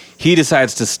 He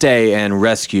decides to stay and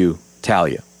rescue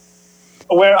Talia.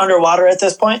 We're underwater at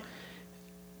this point?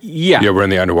 Yeah. Yeah, we're in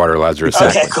the underwater Lazarus.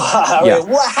 Okay, cool. Yeah.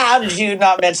 Well, how did you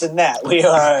not mention that?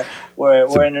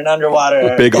 We're in an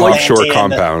underwater big offshore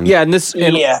compound. Yeah, and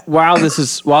while this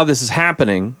is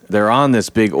happening, they're on this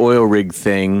big oil rig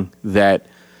thing that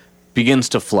begins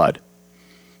to flood.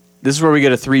 This is where we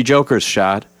get a Three Jokers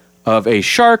shot of a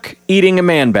shark eating a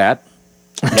man-bat.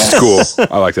 It's cool.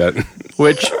 I like that.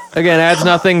 Which, again, adds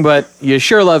nothing, but you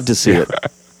sure love to see it.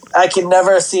 I can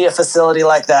never see a facility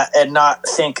like that and not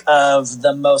think of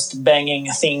the most banging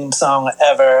theme song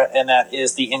ever, and that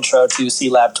is the intro to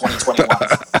C-Lab 2021.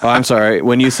 Oh, I'm sorry.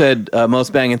 When you said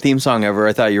most banging theme song ever,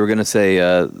 I thought you were going to say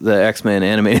the X-Men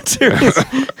animated series.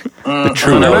 The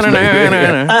true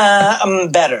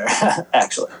better,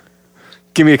 actually.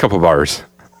 Give me a couple bars.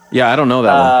 Yeah, I don't know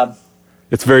that one.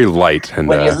 It's very light. And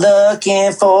when you're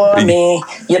looking for me,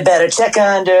 you better check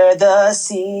under the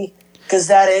sea. 'Cause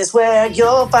that is where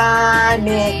you'll find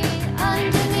me.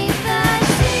 Underneath the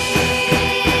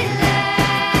sea,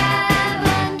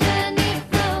 underneath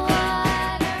the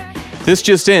water. This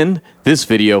just in, this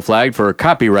video flagged for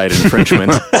copyright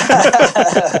infringement.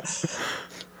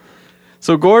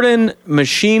 So Gordon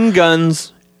machine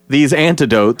guns these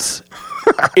antidotes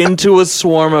into a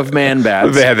swarm of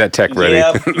man-bats. They had that tech ready.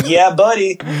 Yeah,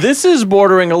 buddy. This is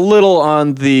bordering a little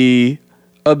on the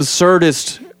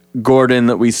absurdist Gordon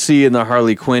that we see in the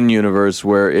Harley Quinn universe,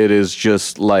 where it is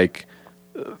just like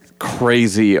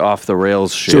crazy off the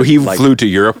rails shit. So he flew to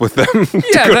Europe with them?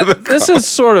 Yeah, this is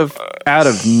sort of out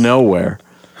of nowhere.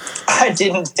 I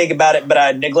didn't think about it, but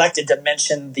I neglected to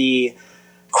mention the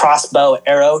crossbow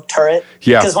arrow turret.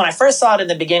 Yeah. Because when I first saw it in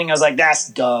the beginning, I was like, that's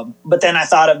dumb. But then I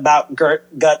thought about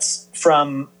Guts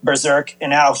from Berserk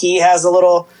and how he has a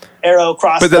little arrow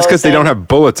crossbow. But that's because they don't have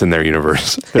bullets in their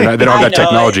universe. They don't have that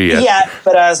technology yet. Yeah,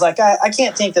 but I was like, I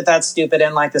can't think that that's stupid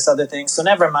and like this other thing, so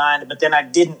never mind. But then I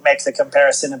didn't make the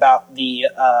comparison about the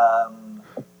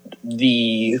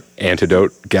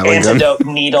antidote Gatling gun.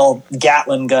 Needle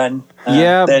Gatling gun.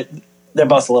 Yeah. They're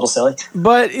both a little silly.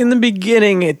 But in the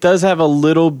beginning, it does have a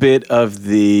little bit of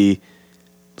the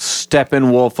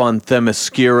Steppenwolf on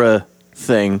Themyscira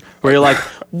thing, where you're like,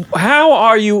 how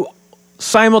are you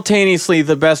simultaneously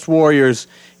the best warriors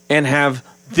and have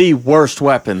the worst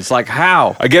weapons. Like,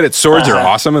 how? I get it. Swords are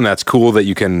awesome, and that's cool that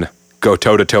you can go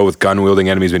toe-to-toe with gun-wielding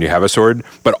enemies when you have a sword,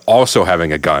 but also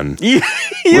having a gun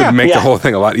would make the whole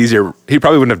thing a lot easier. He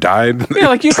probably wouldn't have died. Yeah,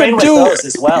 like you Train could with do those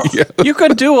as well. you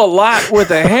could do a lot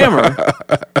with a hammer,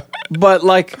 but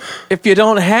like if you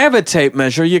don't have a tape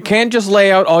measure, you can't just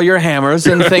lay out all your hammers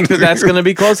and think that that's going to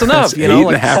be close enough. You know,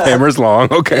 8.5 hammers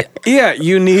long. Okay. Yeah,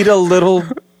 you need a little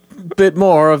bit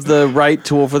more of the right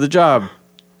tool for the job.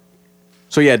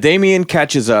 So yeah, Damian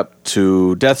catches up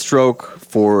to Deathstroke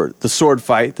for the sword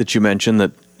fight that you mentioned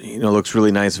that looks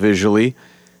really nice visually.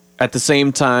 At the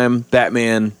same time,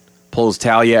 Batman pulls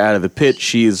Talia out of the pit.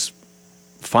 She's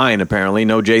fine, apparently.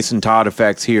 No Jason Todd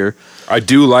effects here. I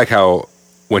do like how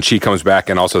when she comes back,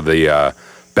 and also the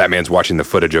Batman's watching the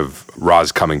footage of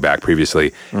Ra's coming back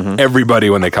previously, everybody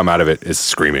when they come out of it is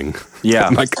screaming. Yeah.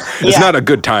 Like, it's not a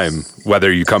good time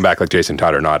whether you come back like Jason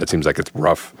Todd or not. It seems like it's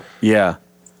rough. Yeah.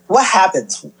 What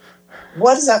happens?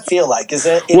 What does that feel like? Is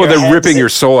it? Well, they're ripping your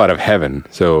soul out of heaven.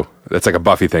 So that's like a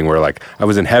Buffy thing where, like, I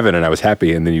was in heaven and I was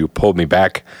happy, and then you pulled me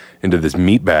back into this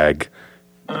meat bag.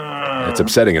 It's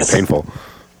upsetting and painful.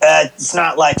 It's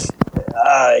not like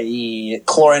a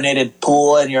chlorinated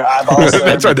pool in your eyeballs.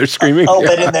 That's why they're screaming.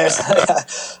 Open in there.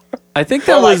 I think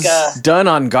that was done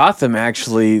on Gotham,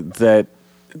 actually, that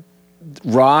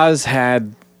Ra's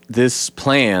had this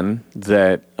plan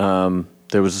that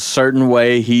there was a certain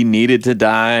way he needed to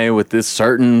die with this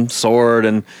certain sword,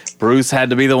 and Bruce had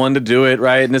to be the one to do it,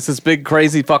 right? And it's this big,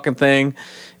 crazy fucking thing.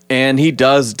 And he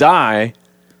does die.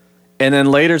 And then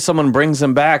later someone brings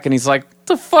him back, and he's like, what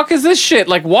the fuck is this shit?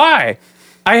 Like, why?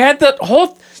 I had that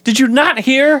whole... Did you not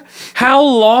hear how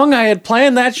long I had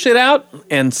planned that shit out?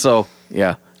 And so,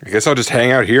 yeah. I guess I'll just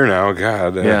hang out here now.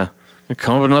 God. Yeah.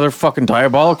 Come up with another fucking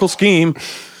diabolical scheme.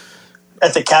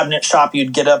 At the cabinet shop,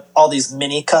 you'd get up all these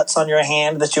mini cuts on your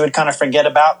hand that you would kind of forget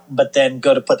about, but then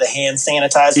go to put the hand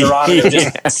sanitizer on and it would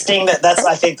just sting. That's,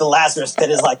 I think, the Lazarus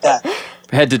pit is like that.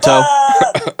 Head to toe.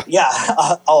 Yeah,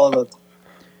 all of them.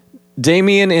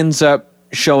 Damian ends up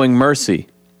showing mercy.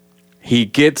 He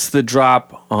gets the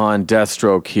drop on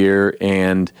Deathstroke here,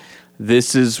 and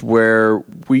this is where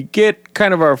we get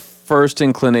kind of our first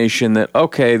inclination that,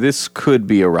 okay, this could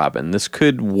be a Robin. This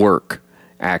could work,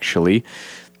 actually.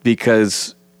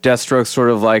 Because Deathstroke's sort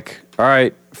of like, all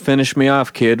right, finish me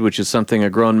off, kid, which is something a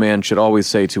grown man should always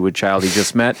say to a child he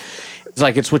just met. It's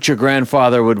like, it's what your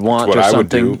grandfather would want or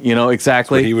something. Would do. You know,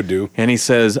 exactly. That's what he would do. And he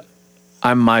says,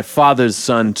 I'm my father's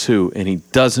son, too. And he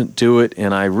doesn't do it,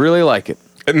 and I really like it.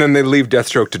 And then they leave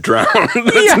Deathstroke to drown.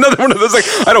 That's another one of those, like,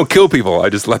 I don't kill people, I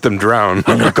just let them drown.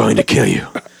 I'm not going to kill you,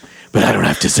 but I don't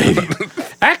have to save you.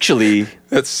 Actually,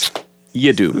 That's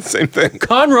you do. the same thing.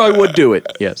 Conroy would do it,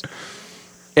 yes.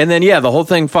 And then, yeah, the whole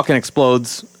thing fucking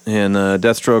explodes, and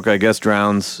Deathstroke, I guess,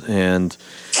 drowns, and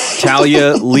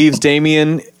Talia leaves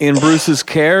Damian in Bruce's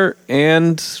care,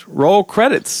 and roll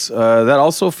credits. That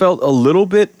also felt a little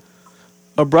bit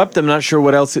abrupt. I'm not sure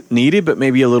what else it needed, but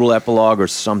maybe a little epilogue or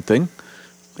something.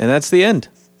 And that's the end.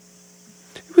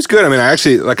 It was good. I mean, I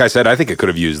actually, like I said, I think it could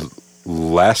have used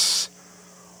less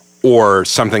or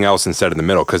something else instead in the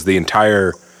middle, because the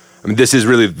entire... I mean, this is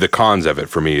really the cons of it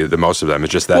for me, the most of them.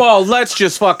 It's just that... Well, let's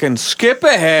just fucking skip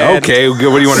ahead. Okay, what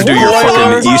do you want to do? Your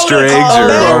fucking Easter eggs?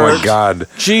 Oh, my God.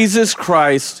 Jesus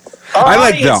Christ. I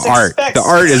like the art. The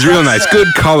art is real nice. Good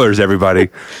colors, everybody.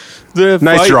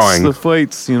 Nice drawing. The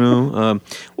fights, you know.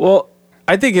 Well,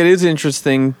 I think it is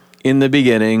interesting in the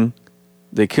beginning.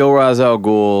 They kill Ra's al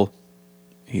Ghul.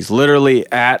 He's literally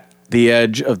at the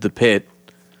edge of the pit.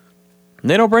 And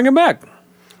they don't bring him back.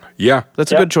 Yeah.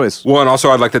 That's a good choice. Well, and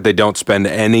also I'd like that they don't spend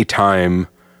any time,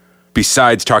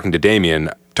 besides talking to Damian,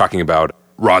 talking about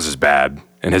Ra's is bad,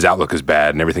 and his outlook is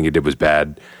bad, and everything he did was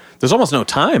bad. There's almost no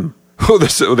time.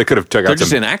 They could have took out just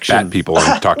some in action. Bat people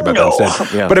and talked about that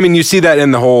instead. Yeah. But I mean, you see that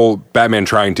in the whole Batman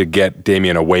trying to get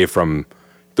Damian away from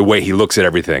the way he looks at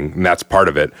everything, and that's part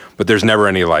of it. But there's never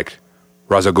any, like,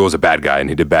 Ra's al Ghul is a bad guy and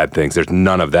he did bad things. There's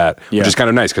none of that, which is kind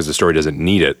of nice because the story doesn't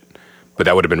need it. But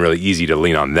that would have been really easy to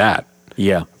lean on that.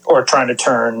 Yeah. Or trying to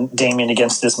turn Damian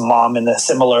against his mom in a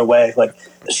similar way. Like,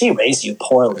 she raised you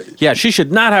poorly. Yeah, she should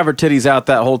not have her titties out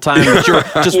that whole time. But you're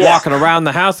just walking around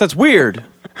the house. That's weird.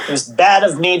 It was bad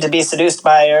of me to be seduced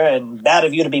by her and bad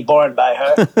of you to be born by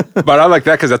her. But I like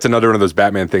that because that's another one of those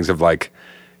Batman things of, like,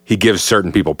 he gives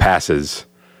certain people passes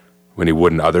when he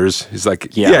wouldn't others. He's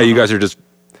like, yeah you guys are just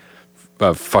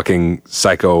fucking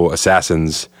psycho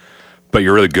assassins, but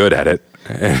you're really good at it.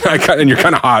 And you're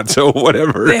kind of hot, so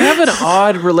whatever. They have an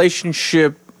odd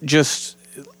relationship, just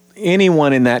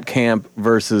anyone in that camp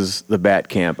versus the Bat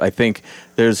camp. I think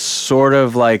there's sort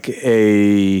of like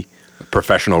a...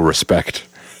 professional respect.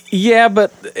 Yeah,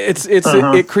 but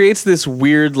it creates this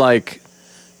weird like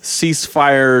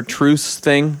ceasefire truce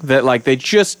thing that like they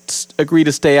just agree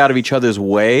to stay out of each other's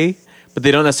way, but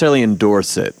they don't necessarily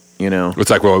endorse it. You know, It's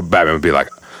like, well, Batman would be like,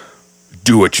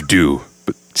 do what you do,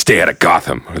 but stay out of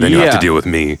Gotham, and then you have to deal with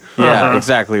me. Yeah,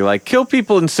 exactly. Like kill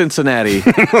people in Cincinnati,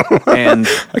 and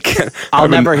I can't. I'll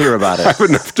never hear about I it. have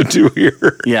enough to do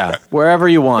here. Yeah, wherever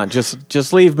you want,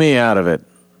 just leave me out of it.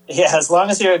 Yeah, as long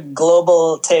as your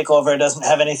global takeover doesn't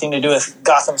have anything to do with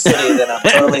Gotham City, then I'm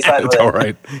totally fine with It's it. all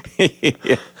right.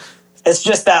 Yeah. It's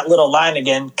just that little line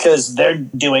again, because they're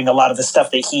doing a lot of the stuff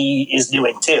that he is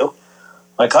doing too.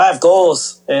 Like, I have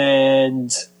goals, and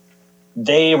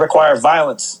they require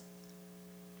violence.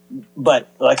 But,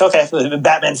 like, okay,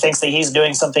 Batman thinks that he's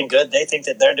doing something good. They think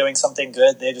that they're doing something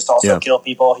good. They just also kill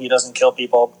people. He doesn't kill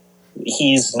people.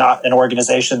 He's not an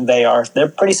organization. They are. They're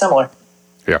pretty similar.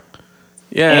 Yeah.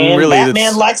 Yeah, And really,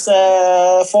 Batman likes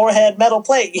a forehead metal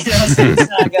plate. You know, so he's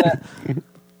not gonna...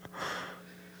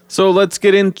 So let's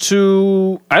get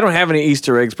into. I don't have any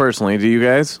Easter eggs personally. Do you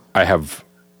guys? I have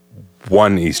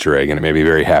one Easter egg, and it made me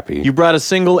very happy. You brought a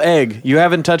single egg. You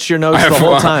haven't touched your notes the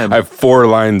whole time. I have 4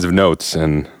 lines of notes,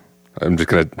 and I'm just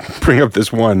going to bring up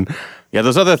this one. Yeah,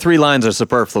 those other 3 lines are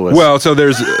superfluous. Well, so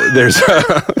there's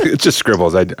it's just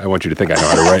scribbles. I want you to think I know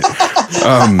how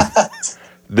to write.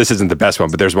 This isn't the best one,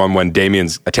 but there's one when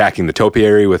Damian's attacking the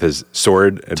topiary with his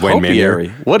sword at Wayne topiary.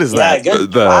 Manor. What is Yeah, that?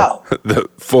 good. The the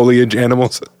foliage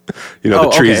animals, the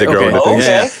Oh, trees okay, that grow okay. into things.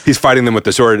 Okay. He's fighting them with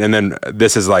the sword, and then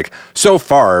this is like, so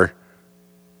far,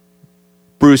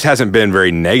 Bruce hasn't been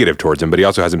very negative towards him, but he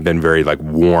also hasn't been very like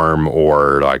warm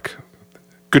or like,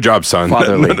 good job, son.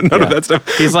 Fatherly. None of that stuff.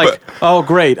 He's like, oh,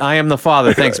 great. I am the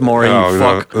father. Thanks, Maury. Oh, You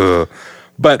no, fuck.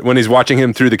 But when he's watching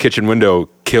him through the kitchen window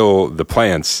kill the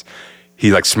plants,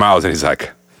 he like smiles and he's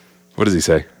like, what does he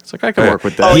say? It's like, I can work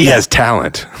with that. He has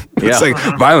talent. Yeah. It's like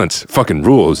violence fucking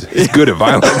rules. He's good at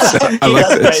violence. I He like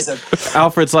does this. praise him.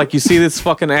 Alfred's like, you see this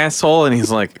fucking asshole? And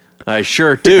he's like, I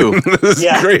sure do. This is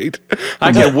Yeah. great.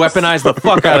 I can weaponize the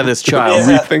fuck out of this child.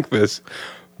 Yeah. Rethink this.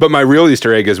 But my real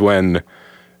Easter egg is when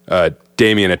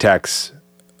Damian attacks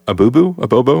a boo-boo, a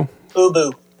bobo,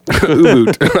 Ubu.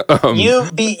 Ubu.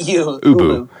 You beat you.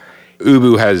 Ubu.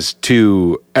 Ubu has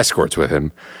 2 escorts with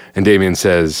him, and Damian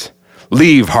says,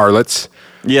 "Leave, harlots."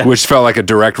 Yeah. Which felt like a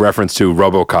direct reference to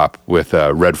RoboCop with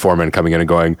Red Foreman coming in and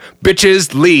going,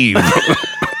 "Bitches, leave."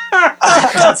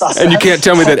 That's awesome. And you can't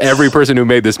tell me that every person who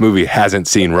made this movie hasn't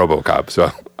seen RoboCop.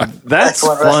 So That's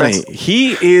Excellent funny.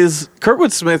 reference.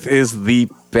 Kurtwood Smith is the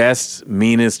best,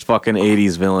 meanest fucking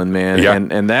 80s villain, man. Yeah.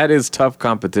 And that is tough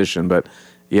competition. But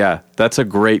yeah, that's a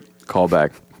great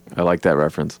callback. I like that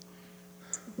reference.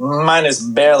 Mine is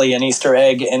barely an Easter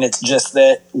egg, and it's just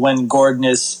that when Gordon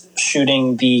is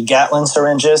shooting the Gatlin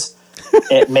syringes,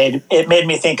 it made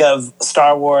me think of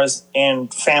Star Wars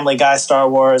and Family Guy Star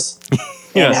Wars,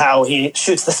 and how he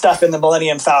shoots the stuff in the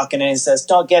Millennium Falcon, and he says,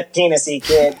 "Don't get penisy,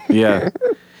 kid." Yeah.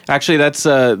 Actually, that's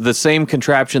the same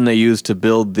contraption they used to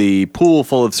build the pool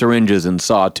full of syringes in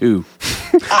Saw 2.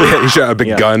 he shot a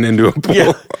big gun into a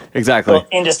pool. Exactly. Little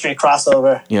industry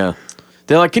crossover. Yeah.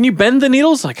 They're like, can you bend the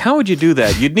needles? Like, how would you do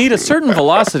that? You'd need a certain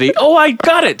velocity. Oh, I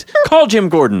got it. Call Jim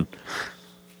Gordon.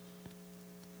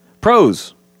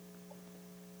 Pros.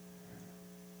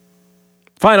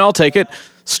 Fine, I'll take it.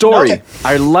 Story. Okay.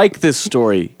 I like this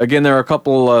story. Again, there are a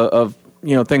couple of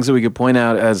things that we could point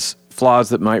out as flaws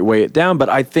that might weigh it down, but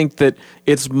I think that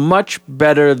it's much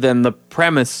better than the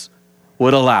premise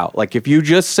would allow. Like, if you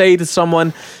just say to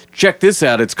someone, check this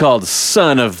out, it's called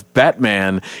Son of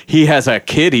Batman. He has a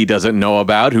kid he doesn't know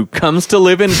about who comes to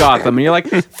live in Gotham. And you're like,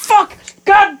 fuck,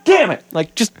 god damn it.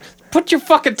 Like, just put your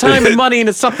fucking time and money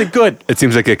into something good. It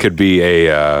seems like it could be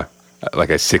a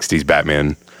 60s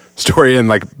Batman story and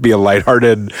like be a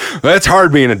lighthearted. It's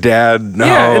hard being a dad. No.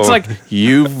 Yeah, it's like,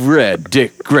 you've read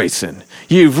Dick Grayson.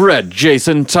 You've read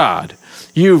Jason Todd.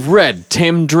 You've read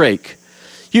Tim Drake.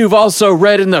 You've also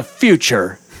read in the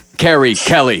future, Carrie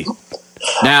Kelly.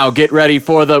 Now get ready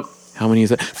for the, how many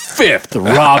is it? 5th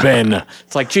Robin.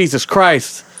 It's like, Jesus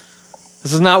Christ.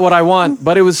 This is not what I want,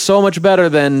 but it was so much better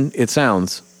than it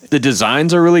sounds. The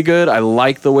designs are really good. I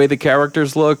like the way the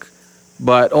characters look,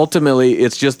 but ultimately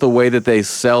it's just the way that they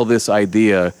sell this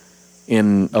idea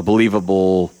in a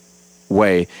believable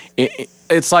way.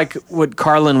 It's like what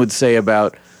Carlin would say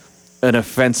about an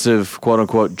offensive,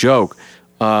 quote-unquote, joke,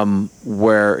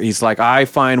 where he's like, I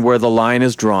find where the line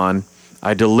is drawn,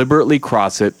 I deliberately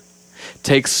cross it,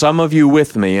 take some of you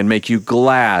with me and make you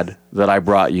glad that I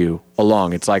brought you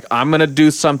along. It's like, I'm going to do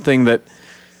something that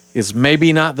is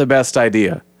maybe not the best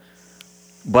idea,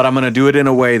 but I'm going to do it in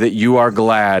a way that you are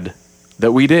glad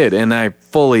that we did. And I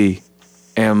fully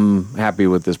am happy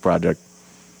with this project.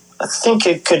 I think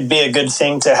it could be a good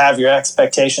thing to have your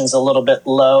expectations a little bit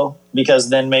low, because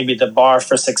then maybe the bar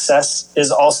for success is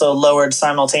also lowered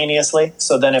simultaneously.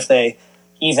 So then if they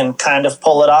even kind of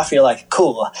pull it off, you're like,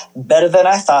 cool, better than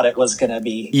I thought it was going to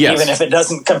be, even if it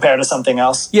doesn't compare to something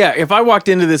else. Yeah, if I walked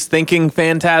into this thinking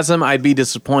Phantasm, I'd be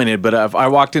disappointed. But if I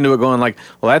walked into it going like,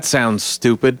 well, that sounds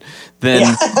stupid, then,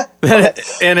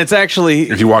 and it's actually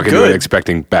If you walk into it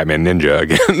expecting Batman Ninja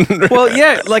again. well,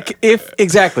 yeah, like if,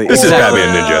 exactly. This is exactly.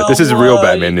 Batman Ninja. This is real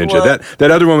Batman Ninja.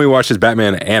 That other one we watched is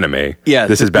Batman anime. Yeah,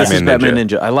 this is Batman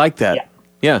Ninja. I like that.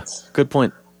 Yeah, good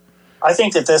point. I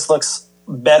think that this looks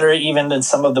better even than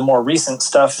some of the more recent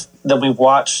stuff that we've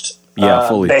watched. Yeah,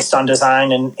 fully. Based on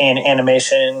design and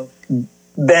animation.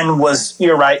 Ben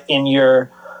you're right in your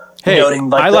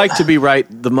noting. I like to be right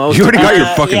the most. You already got your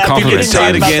fucking compliment say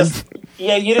it again.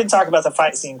 You didn't talk about the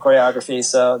fight scene choreography,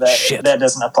 so that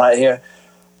doesn't apply here.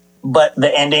 But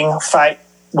the ending fight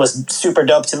was super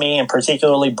dope to me, and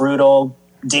particularly brutal.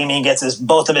 Damian gets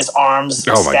both of his arms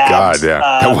Oh my stabbed, God, yeah.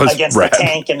 That was against rad. the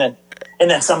tank, and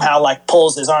then somehow like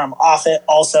pulls his arm off it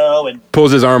also, and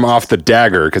Pulls his arm off the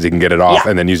dagger because he can get it off,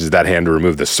 Yeah. and then uses that hand to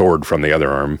remove the sword from the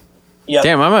other arm. yep,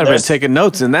 Damn, I might have been there's- taking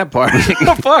notes in that part.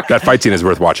 Oh, fuck. That fight scene is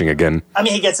worth watching again. I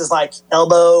mean, he gets his like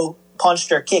elbow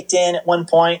punched or kicked in at one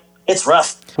point. It's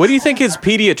rough. What do you think his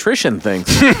pediatrician thinks?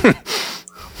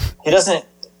 He doesn't.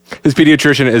 His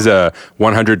pediatrician is a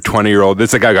 120-year-old.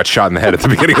 This guy got shot in the head at the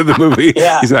beginning of the movie.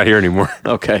 Yeah. He's not here anymore.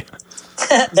 Okay.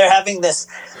 They're having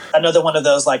another one of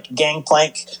those like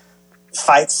gangplank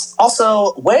fights.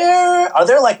 Also, where are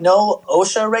there like no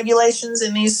OSHA regulations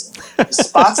in these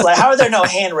spots? Like, how are there no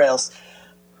handrails?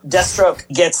 Deathstroke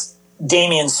gets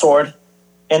Damian's sword,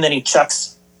 and then he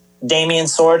chucks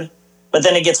Damian's sword, but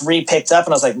then it gets re-picked up,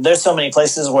 and I was like, there's so many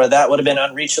places where that would have been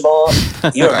unreachable.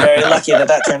 You're very lucky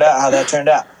that turned out how that turned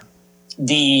out.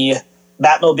 The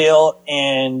Batmobile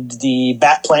and the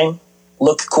Batplane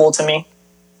look cool to me.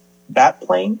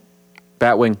 Batplane?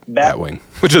 Batwing. Batwing,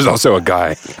 which is also a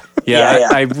guy. Yeah,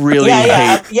 I really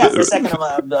hate. Yeah, for a second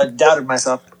I doubted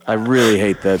myself. I really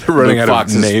hate that. Running Luke out of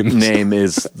Fox's names. name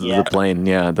is Yeah. the plane.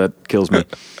 Yeah, that kills me.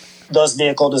 Those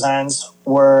vehicle designs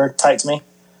were tight to me.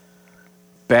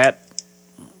 Bat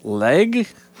leg?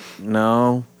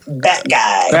 No. Bat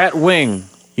guy. Bat wing.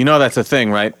 You know that's a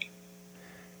thing, right?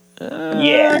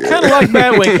 Yeah. Kind of like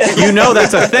Batwing. You know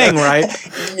that's a thing, right?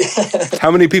 How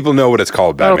many people know what it's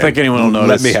called, I Batman? don't think anyone will notice.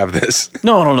 Let me have this.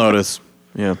 No one will notice.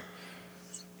 Yeah.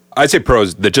 I'd say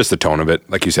pros, just the tone of it.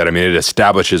 Like you said, I mean, it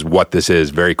establishes what this is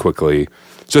very quickly.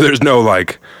 So there's no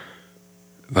like,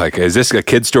 is this a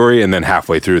kid story? And then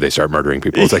halfway through, they start murdering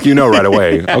people. It's like, right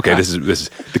away. Okay, this is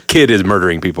the kid is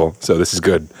murdering people, so this is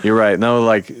good. You're right. No,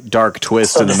 like dark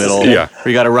twist So in the this is middle. good. Yeah. Where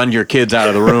you got to run your kids out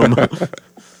of the room.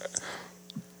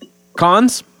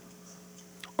 Cons?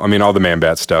 I mean, all the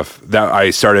Man-Bat stuff. That I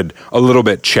started a little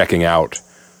bit checking out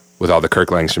with all the Kirk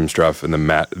Langstrom stuff and the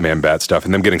Man-Bat stuff,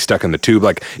 and them getting stuck in the tube.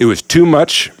 Like, it was too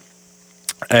much,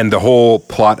 and the whole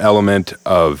plot element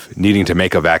of needing to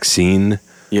make a vaccine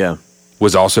Yeah.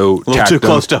 was also A little too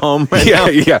close to home right now.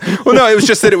 Yeah. Well, no, it was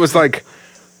just that it was like,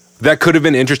 that could have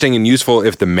been interesting and useful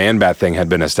if the Man-Bat thing had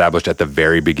been established at the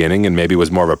very beginning and maybe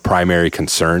was more of a primary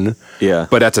concern. Yeah.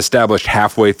 But that's established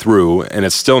halfway through, and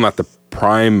it's still not the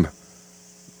prime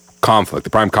conflict. The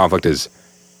prime conflict is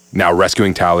now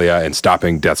rescuing Talia and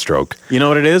stopping Deathstroke. You know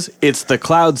what it is? It's the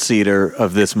cloud seeder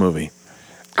of this movie.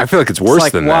 I feel like it's worse It's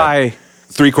like, than why? that.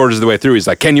 3/4 of the way through, he's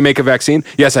like, "Can you make a vaccine?"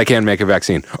 "Yes, I can make a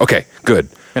vaccine." "Okay, good."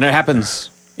 And it happens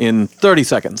in 30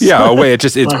 seconds. Yeah, away.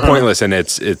 It's pointless, and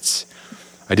it's.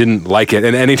 I didn't like it,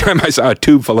 and anytime I saw a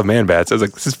tube full of Man-Bats, I was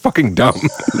like, "This is fucking dumb."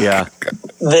 Yeah.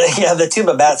 The tube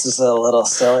of bats is a little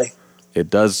silly. It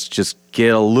does just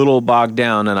get a little bogged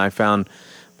down, and I found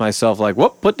myself like,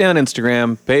 whoop, put down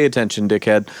Instagram, pay attention,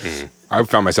 dickhead. I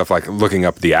found myself like looking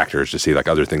up the actors to see like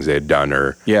other things they had done,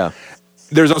 or Yeah.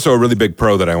 there's also a really big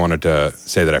pro that I wanted to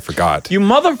say that I forgot. You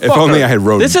motherfucker. If only I had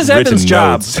wrote. This is written Evan's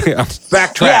job. notes. Yeah.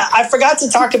 Backtrack. Yeah, I forgot to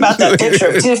talk about that picture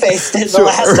of Two-Face in the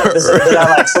last episode that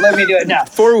I like, so let me do it now.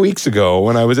 4 weeks ago,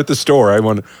 when I was at the store, I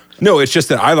wanted. No, it's just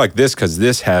that I like this because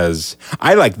this has.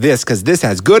 I like this because this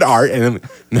has good art, and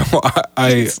no,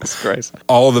 Jesus Christ.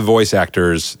 all the voice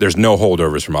actors. There's no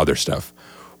holdovers from other stuff,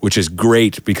 which is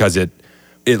great because it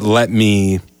let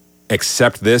me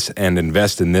accept this and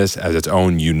invest in this as its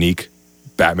own unique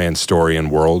Batman story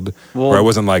and world. Where I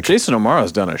wasn't like, Jason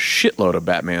O'Mara's done a shitload of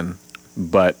Batman,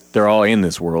 but they're all in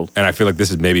this world. and I feel like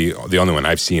this is maybe the only one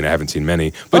I've seen. I haven't seen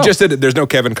many, but just that there's no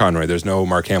Kevin Conroy, there's no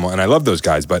Mark Hamill, and I love those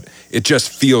guys, but it just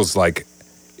feels like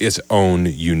its own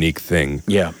unique thing.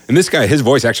 Yeah. And this guy, his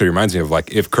voice actually reminds me of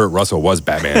like if Kurt Russell was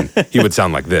Batman, he would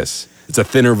sound like this. It's a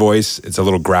thinner voice. It's a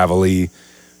little gravelly.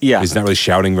 Yeah. He's not really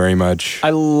shouting very much.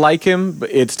 I like him,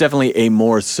 but it's definitely a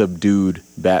more subdued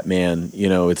Batman. You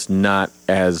know, it's not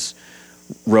as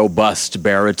robust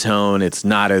baritone. It's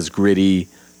not as gritty,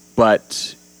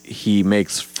 but he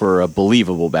makes for a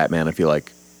believable Batman, I feel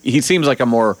like. He seems like a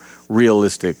more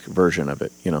realistic version of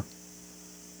it, you know.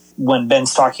 When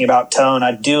Ben's talking about tone,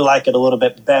 I do like it a little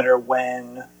bit better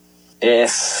when,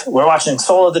 if we're watching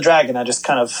Soul of the Dragon, I just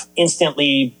kind of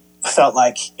instantly felt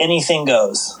like anything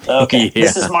goes. Okay,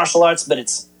 This is martial arts, but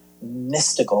it's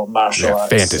mystical martial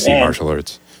arts. Fantasy martial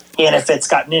arts. And if it's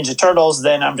got Ninja Turtles,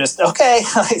 then I'm just, okay,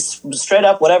 straight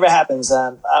up, whatever happens,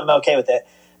 I'm okay with it.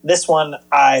 This one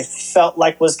I felt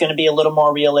like was going to be a little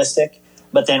more realistic,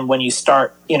 but then when you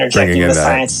start interjecting the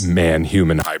science...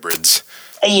 man-human hybrids.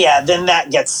 Yeah, then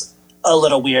that gets a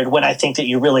little weird when I think that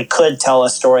you really could tell a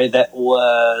story that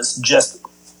was just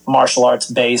martial arts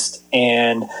based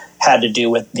and had to do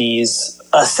with these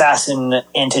assassin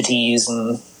entities.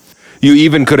 And you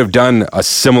even could have done a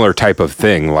similar type of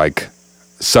thing, like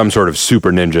some sort of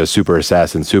super ninja, super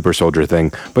assassin, super soldier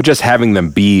thing, but just having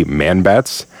them be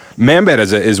man-bats. Man-bat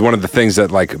is one of the things that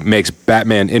like makes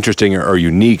Batman interesting or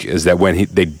unique, is that when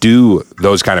they do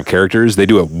those kind of characters, they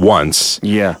do it once.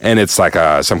 Yeah. And it's like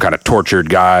some kind of tortured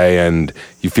guy, and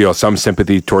you feel some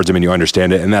sympathy towards him and you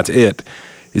understand it, and that's it.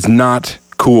 It's not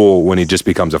cool when he just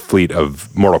becomes a fleet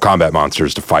of Mortal Kombat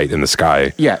monsters to fight in the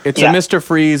sky. Yeah, it's a Mr.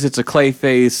 Freeze, it's a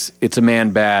Clayface, it's a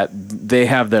Man-Bat. They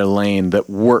have their lane that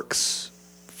works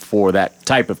for that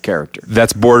type of character.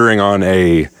 That's bordering on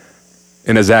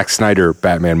in a Zack Snyder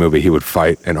Batman movie, he would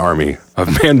fight an army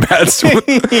of man-bats with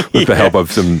the help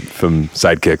of some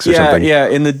sidekicks or something. Yeah,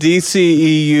 in the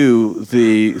DCEU,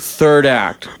 the third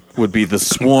act would be the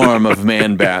swarm of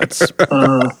man-bats.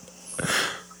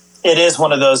 It is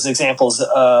one of those examples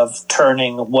of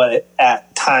turning what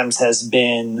at times has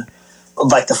been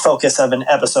like the focus of an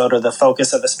episode or the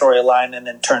focus of a storyline, and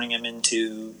then turning him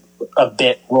into a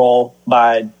bit role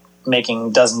by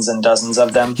making dozens and dozens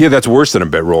of them. Yeah, that's worse than a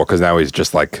bit role, because now he's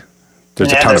just like,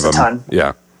 there's a ton of them.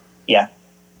 Yeah. Yeah.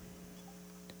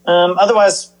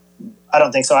 Otherwise, I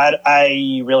don't think so.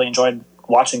 I really enjoyed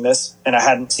watching this, and I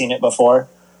hadn't seen it before.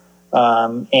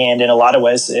 And in a lot of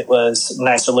ways, it was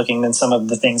nicer looking than some of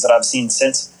the things that I've seen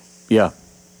since. Yeah.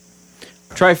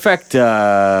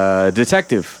 Trifecta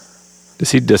detective.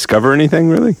 Does he discover anything,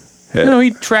 really? You know,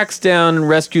 he tracks down and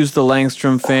rescues the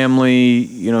Langstrom family.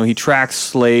 You know, he tracks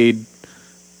Slade.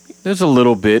 There's a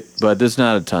little bit, but there's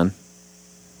not a ton.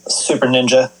 Super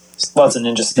ninja. Lots of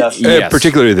ninja stuff. Yes.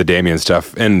 Particularly the Damian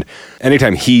stuff. And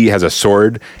anytime he has a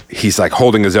sword, he's like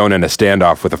holding his own in a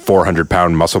standoff with a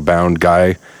 400-pound muscle-bound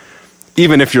guy.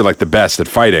 Even if you're like the best at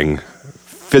fighting,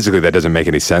 physically that doesn't make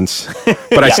any sense.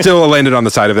 But I still landed on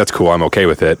the side of that's cool, I'm okay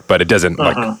with it. But it doesn't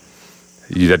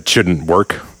that shouldn't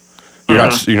work. You're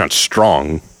not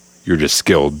strong. You're just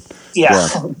skilled. Yeah.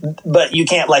 But you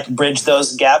can't like bridge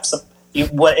those gaps.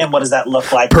 What does that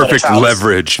look like? Perfect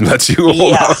leverage lets you hold on.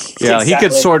 Yeah, exactly. He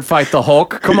could sword fight the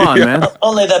Hulk. Come on, man.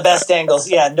 Only the best angles.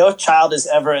 Yeah, no child is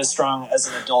ever as strong as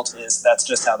an adult is. That's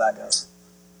just how that goes.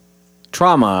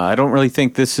 Trauma. I don't really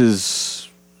think this is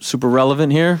super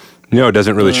relevant here. No, it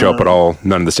doesn't really show up at all.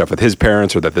 None of the stuff with his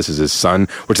parents or that this is his son,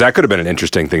 which that could have been an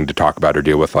interesting thing to talk about or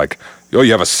deal with. Like, oh,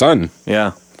 you have a son.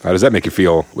 Yeah. How does that make you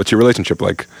feel? What's your relationship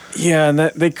like? Yeah, and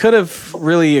they could have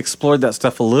really explored that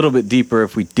stuff a little bit deeper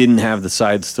if we didn't have the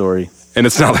side story. And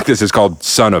it's not like this is called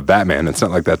Son of Batman. It's not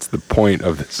like that's the point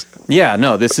of this. Yeah,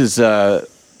 no, this is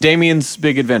Damian's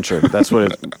big adventure. That's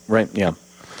what it, right? Yeah.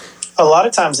 A lot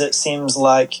of times it seems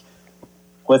like,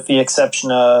 with the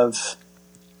exception of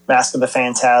Mask of the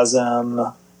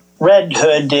Phantasm, Red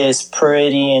Hood is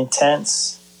pretty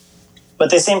intense.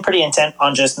 But they seem pretty intent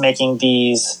on just making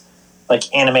these like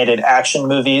animated action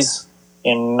movies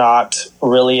and not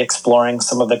really exploring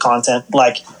some of the content.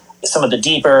 Like some of the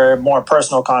deeper, more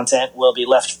personal content will be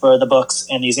left for the books,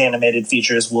 and these animated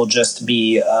features will just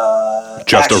be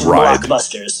just a ride.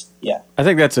 Blockbusters. Yeah. I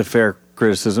think that's a fair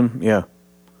criticism. Yeah.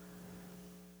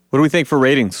 What do we think for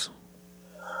ratings?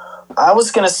 I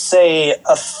was going to say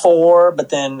a 4, but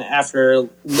then after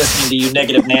listening to you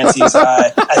negative Nancy's, I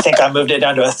think I moved it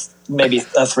down to maybe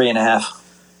a 3.5.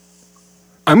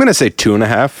 I'm going to say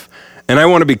 2.5. And I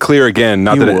want to be clear again,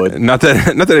 not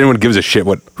that anyone gives a shit.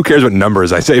 Who cares what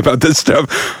numbers I say about this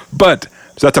stuff? But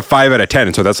so that's a 5 out of 10,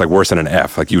 and so that's like worse than an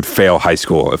F. Like you would fail high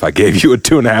school if I gave you a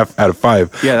 2.5 out of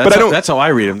 5. Yeah, that's how I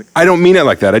read them. I don't mean it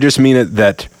like that. I just mean it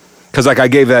that because like I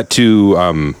gave that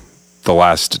to the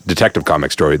last Detective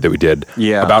comic story that we did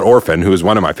about Orphan, who is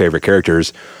one of my favorite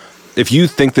characters. If you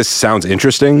think this sounds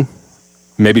interesting,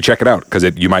 maybe check it out because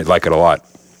you might like it a lot.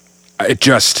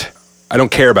 I don't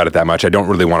care about it that much. I don't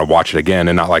really want to watch it again,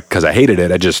 and not like because I hated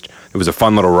it. It was a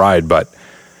fun little ride, but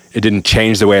it didn't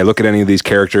change the way I look at any of these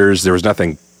characters. There was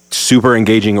nothing super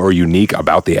engaging or unique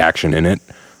about the action in it.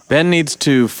 Ben needs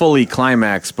to fully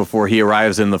climax before he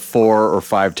arrives in the 4 or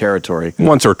 5 territory.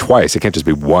 Once or twice. It can't just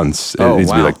be once. It needs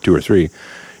to be like 2 or 3.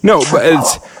 No, but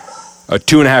it's a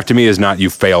 2.5 to me is not you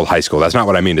failed high school. That's not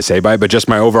what I mean to say by it, but just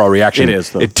my overall reaction. It is,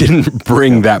 though. It didn't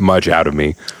bring that much out of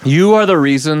me. You are the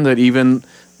reason that even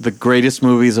the greatest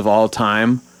movies of all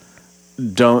time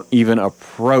don't even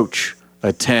approach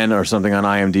a 10 or something on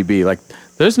IMDb. Like,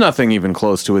 there's nothing even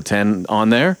close to a 10 on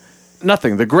there.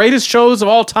 Nothing. The greatest shows of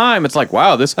all time, it's like,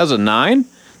 wow, this has a 9?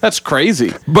 That's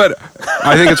crazy. But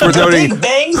I think it's worth noting, Big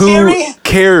Bang who Theory?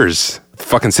 cares?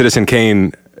 Fucking Citizen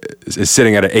Kane is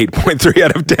sitting at an 8.3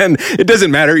 out of 10. It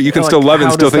doesn't matter. You can like, still love it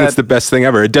and how still does think that- it's the best thing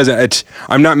ever. It doesn't.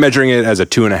 I'm not measuring it as a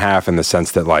 2.5 in the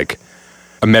sense that like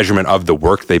a measurement of the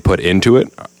work they put into it.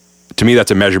 To me, that's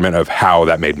a measurement of how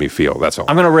that made me feel. That's all.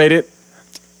 I'm going to rate it.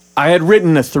 I had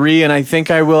written a 3, and I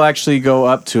think I will actually go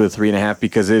up to a 3.5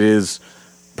 because it is,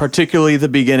 particularly the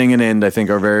beginning and end, I think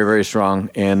are very, very strong.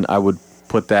 And I would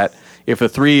put that, if a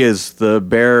 3 is the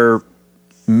bare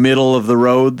middle of the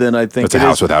road, then I think It's a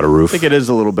house without a roof. I think it is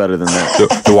a little better than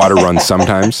that. The water runs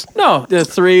sometimes. No, the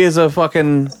 3 is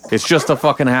it's just a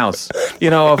fucking house. You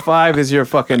know, a 5 is your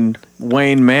fucking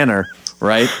Wayne Manor,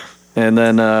 right? And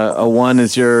then a 1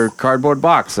 is your cardboard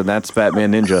box, and that's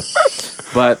Batman Ninja.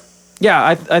 But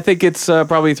yeah, I think it's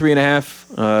probably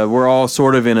 3.5. We're all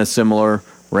sort of in a similar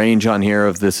range on here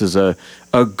of this is a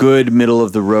good middle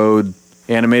of the road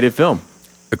animated film.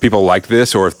 If people like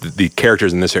this, or if the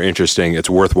characters in this are interesting, it's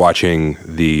worth watching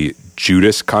the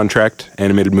Judas Contract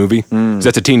animated movie. 'Cause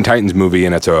that's a Teen Titans movie,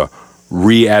 and it's a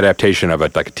readaptation of a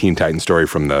Teen Titans story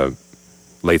from the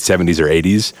late 70s or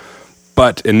 80s.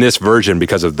 But in this version,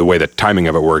 because of the way the timing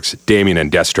of it works, Damian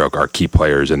and Deathstroke are key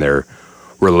players, and their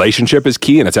relationship is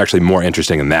key, and it's actually more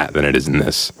interesting in that than it is in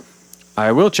this.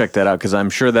 I will check that out because I'm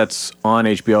sure that's on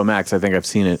HBO Max. I think I've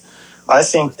seen it. I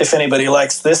think if anybody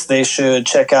likes this, they should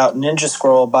check out Ninja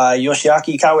Scroll by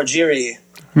Yoshiaki Kawajiri.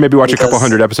 Maybe watch a couple Because-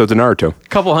 hundred episodes of Naruto.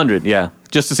 Couple hundred, yeah,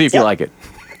 just to see if you Yep. like it.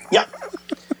 Yep.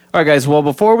 All right, guys. Well,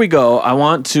 before we go, I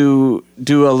want to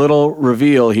do a little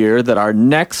reveal here that our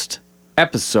next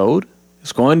episode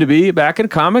is going to be back in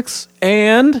comics.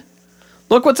 And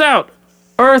look what's out.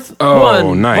 Earth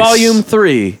 1, nice. Volume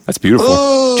 3. That's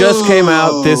beautiful. Just came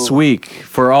out this week.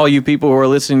 For all you people who are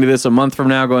listening to this a month from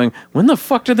now going, when the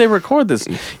fuck did they record this?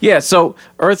 Yeah, so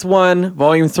Earth 1,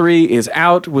 Volume 3 is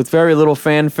out with very little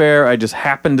fanfare. I just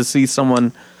happened to see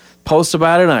someone post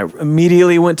about it, and I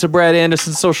immediately went to Brad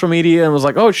Anderson's social media and was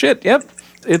like, oh shit, yep,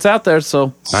 it's out there.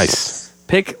 So Nice.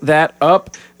 pick that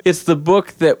up. It's the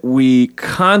book that we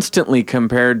constantly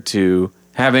compared to,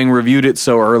 having reviewed it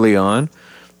so early on,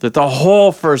 that the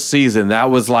whole first season, that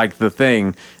was like the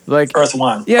thing. Like Earth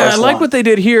 1. yeah, Earth I like 1. what they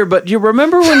did here, but you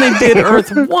remember when they did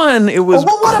Earth 1, it was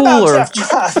Well, what cooler. about Jeff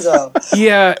Johns, though?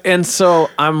 Yeah, and so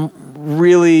I'm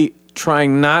really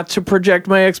trying not to project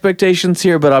my expectations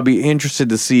here, but I'll be interested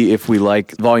to see if we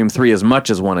like Volume 3 as much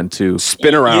as 1 and 2.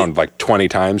 Spin around like 20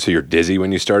 times so you're dizzy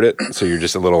when you start it. So you're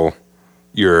just a little,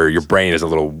 your brain is a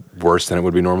little worse than it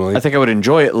would be normally. I think I would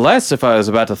enjoy it less if I was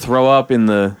about to throw up in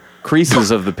the creases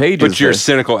of the pages. But your there.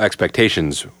 cynical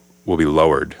expectations will be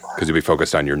lowered because you'll be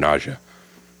focused on your nausea.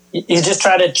 You just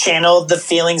try to channel the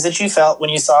feelings that you felt when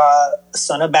you saw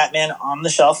Son of Batman on the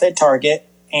shelf at Target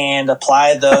and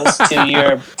apply those to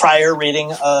your prior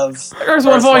reading of Earth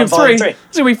 1, Volume 3.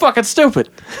 It's gonna be fucking stupid.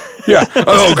 Yeah.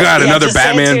 Oh, God, Yeah, another just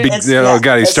say it Batman. to- it's- Oh, yeah,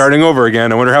 God, he's it's- starting over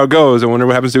again. I wonder how it goes. I wonder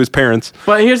what happens to his parents.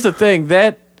 But here's the thing,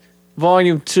 that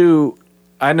Volume 2,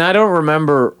 and I don't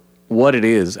remember what it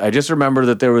is. I just remember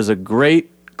that there was a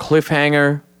great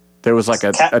cliffhanger. There was like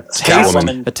a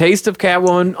Catwoman. taste of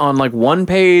Catwoman on like one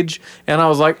page, and I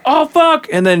was like, oh fuck,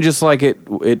 and then just like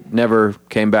it never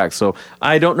came back. So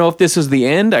I don't know if this is the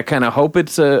end. I kind of hope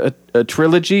it's a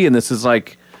trilogy, and this is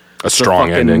like A strong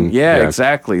fucking- ending. Yeah,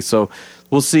 exactly. So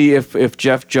we'll see if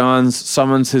Jeff Johns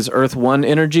summons his Earth 1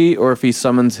 energy or if he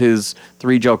summons his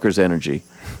Three Jokers energy.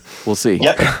 We'll see.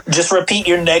 Yep. Just repeat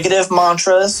your negative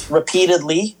mantras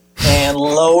repeatedly and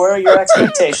lower your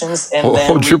expectations. And then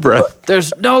Hold your breath.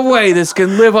 There's no way this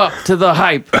can live up to the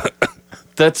hype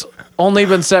that's only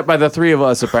been set by the three of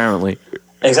us, apparently.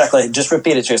 Exactly. Just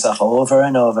repeat it to yourself over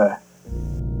and over.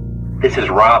 This is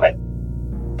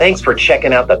Robin. Thanks for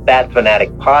checking out the Bat Fanatic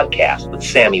podcast with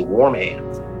Sammy Warm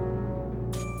Hands.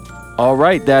 All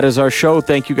right, that is our show.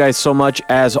 Thank you guys so much.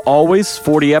 As always,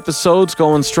 40 episodes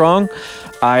going strong.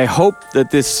 I hope that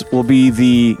this will be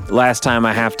the last time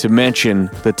I have to mention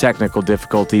the technical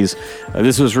difficulties.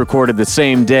 This was recorded the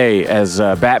same day as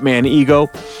Batman Ego.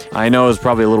 I know it was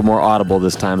probably a little more audible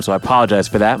this time, so I apologize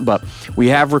for that. But we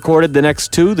have recorded the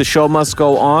next two. The show must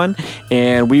go on,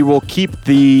 and we will keep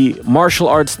the martial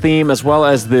arts theme as well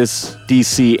as this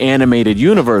DC animated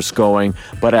universe going.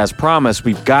 But as promised,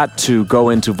 we've got to go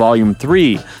into Volume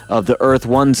 3 of the Earth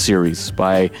 1 series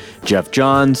by Jeff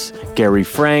Johns, Gary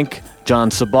Frank,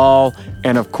 John Sabal,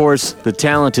 and of course, the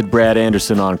talented Brad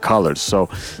Anderson on colors. So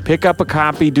pick up a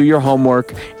copy, do your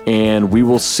homework, and we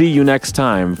will see you next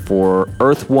time for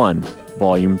Earth 1,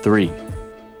 Volume 3.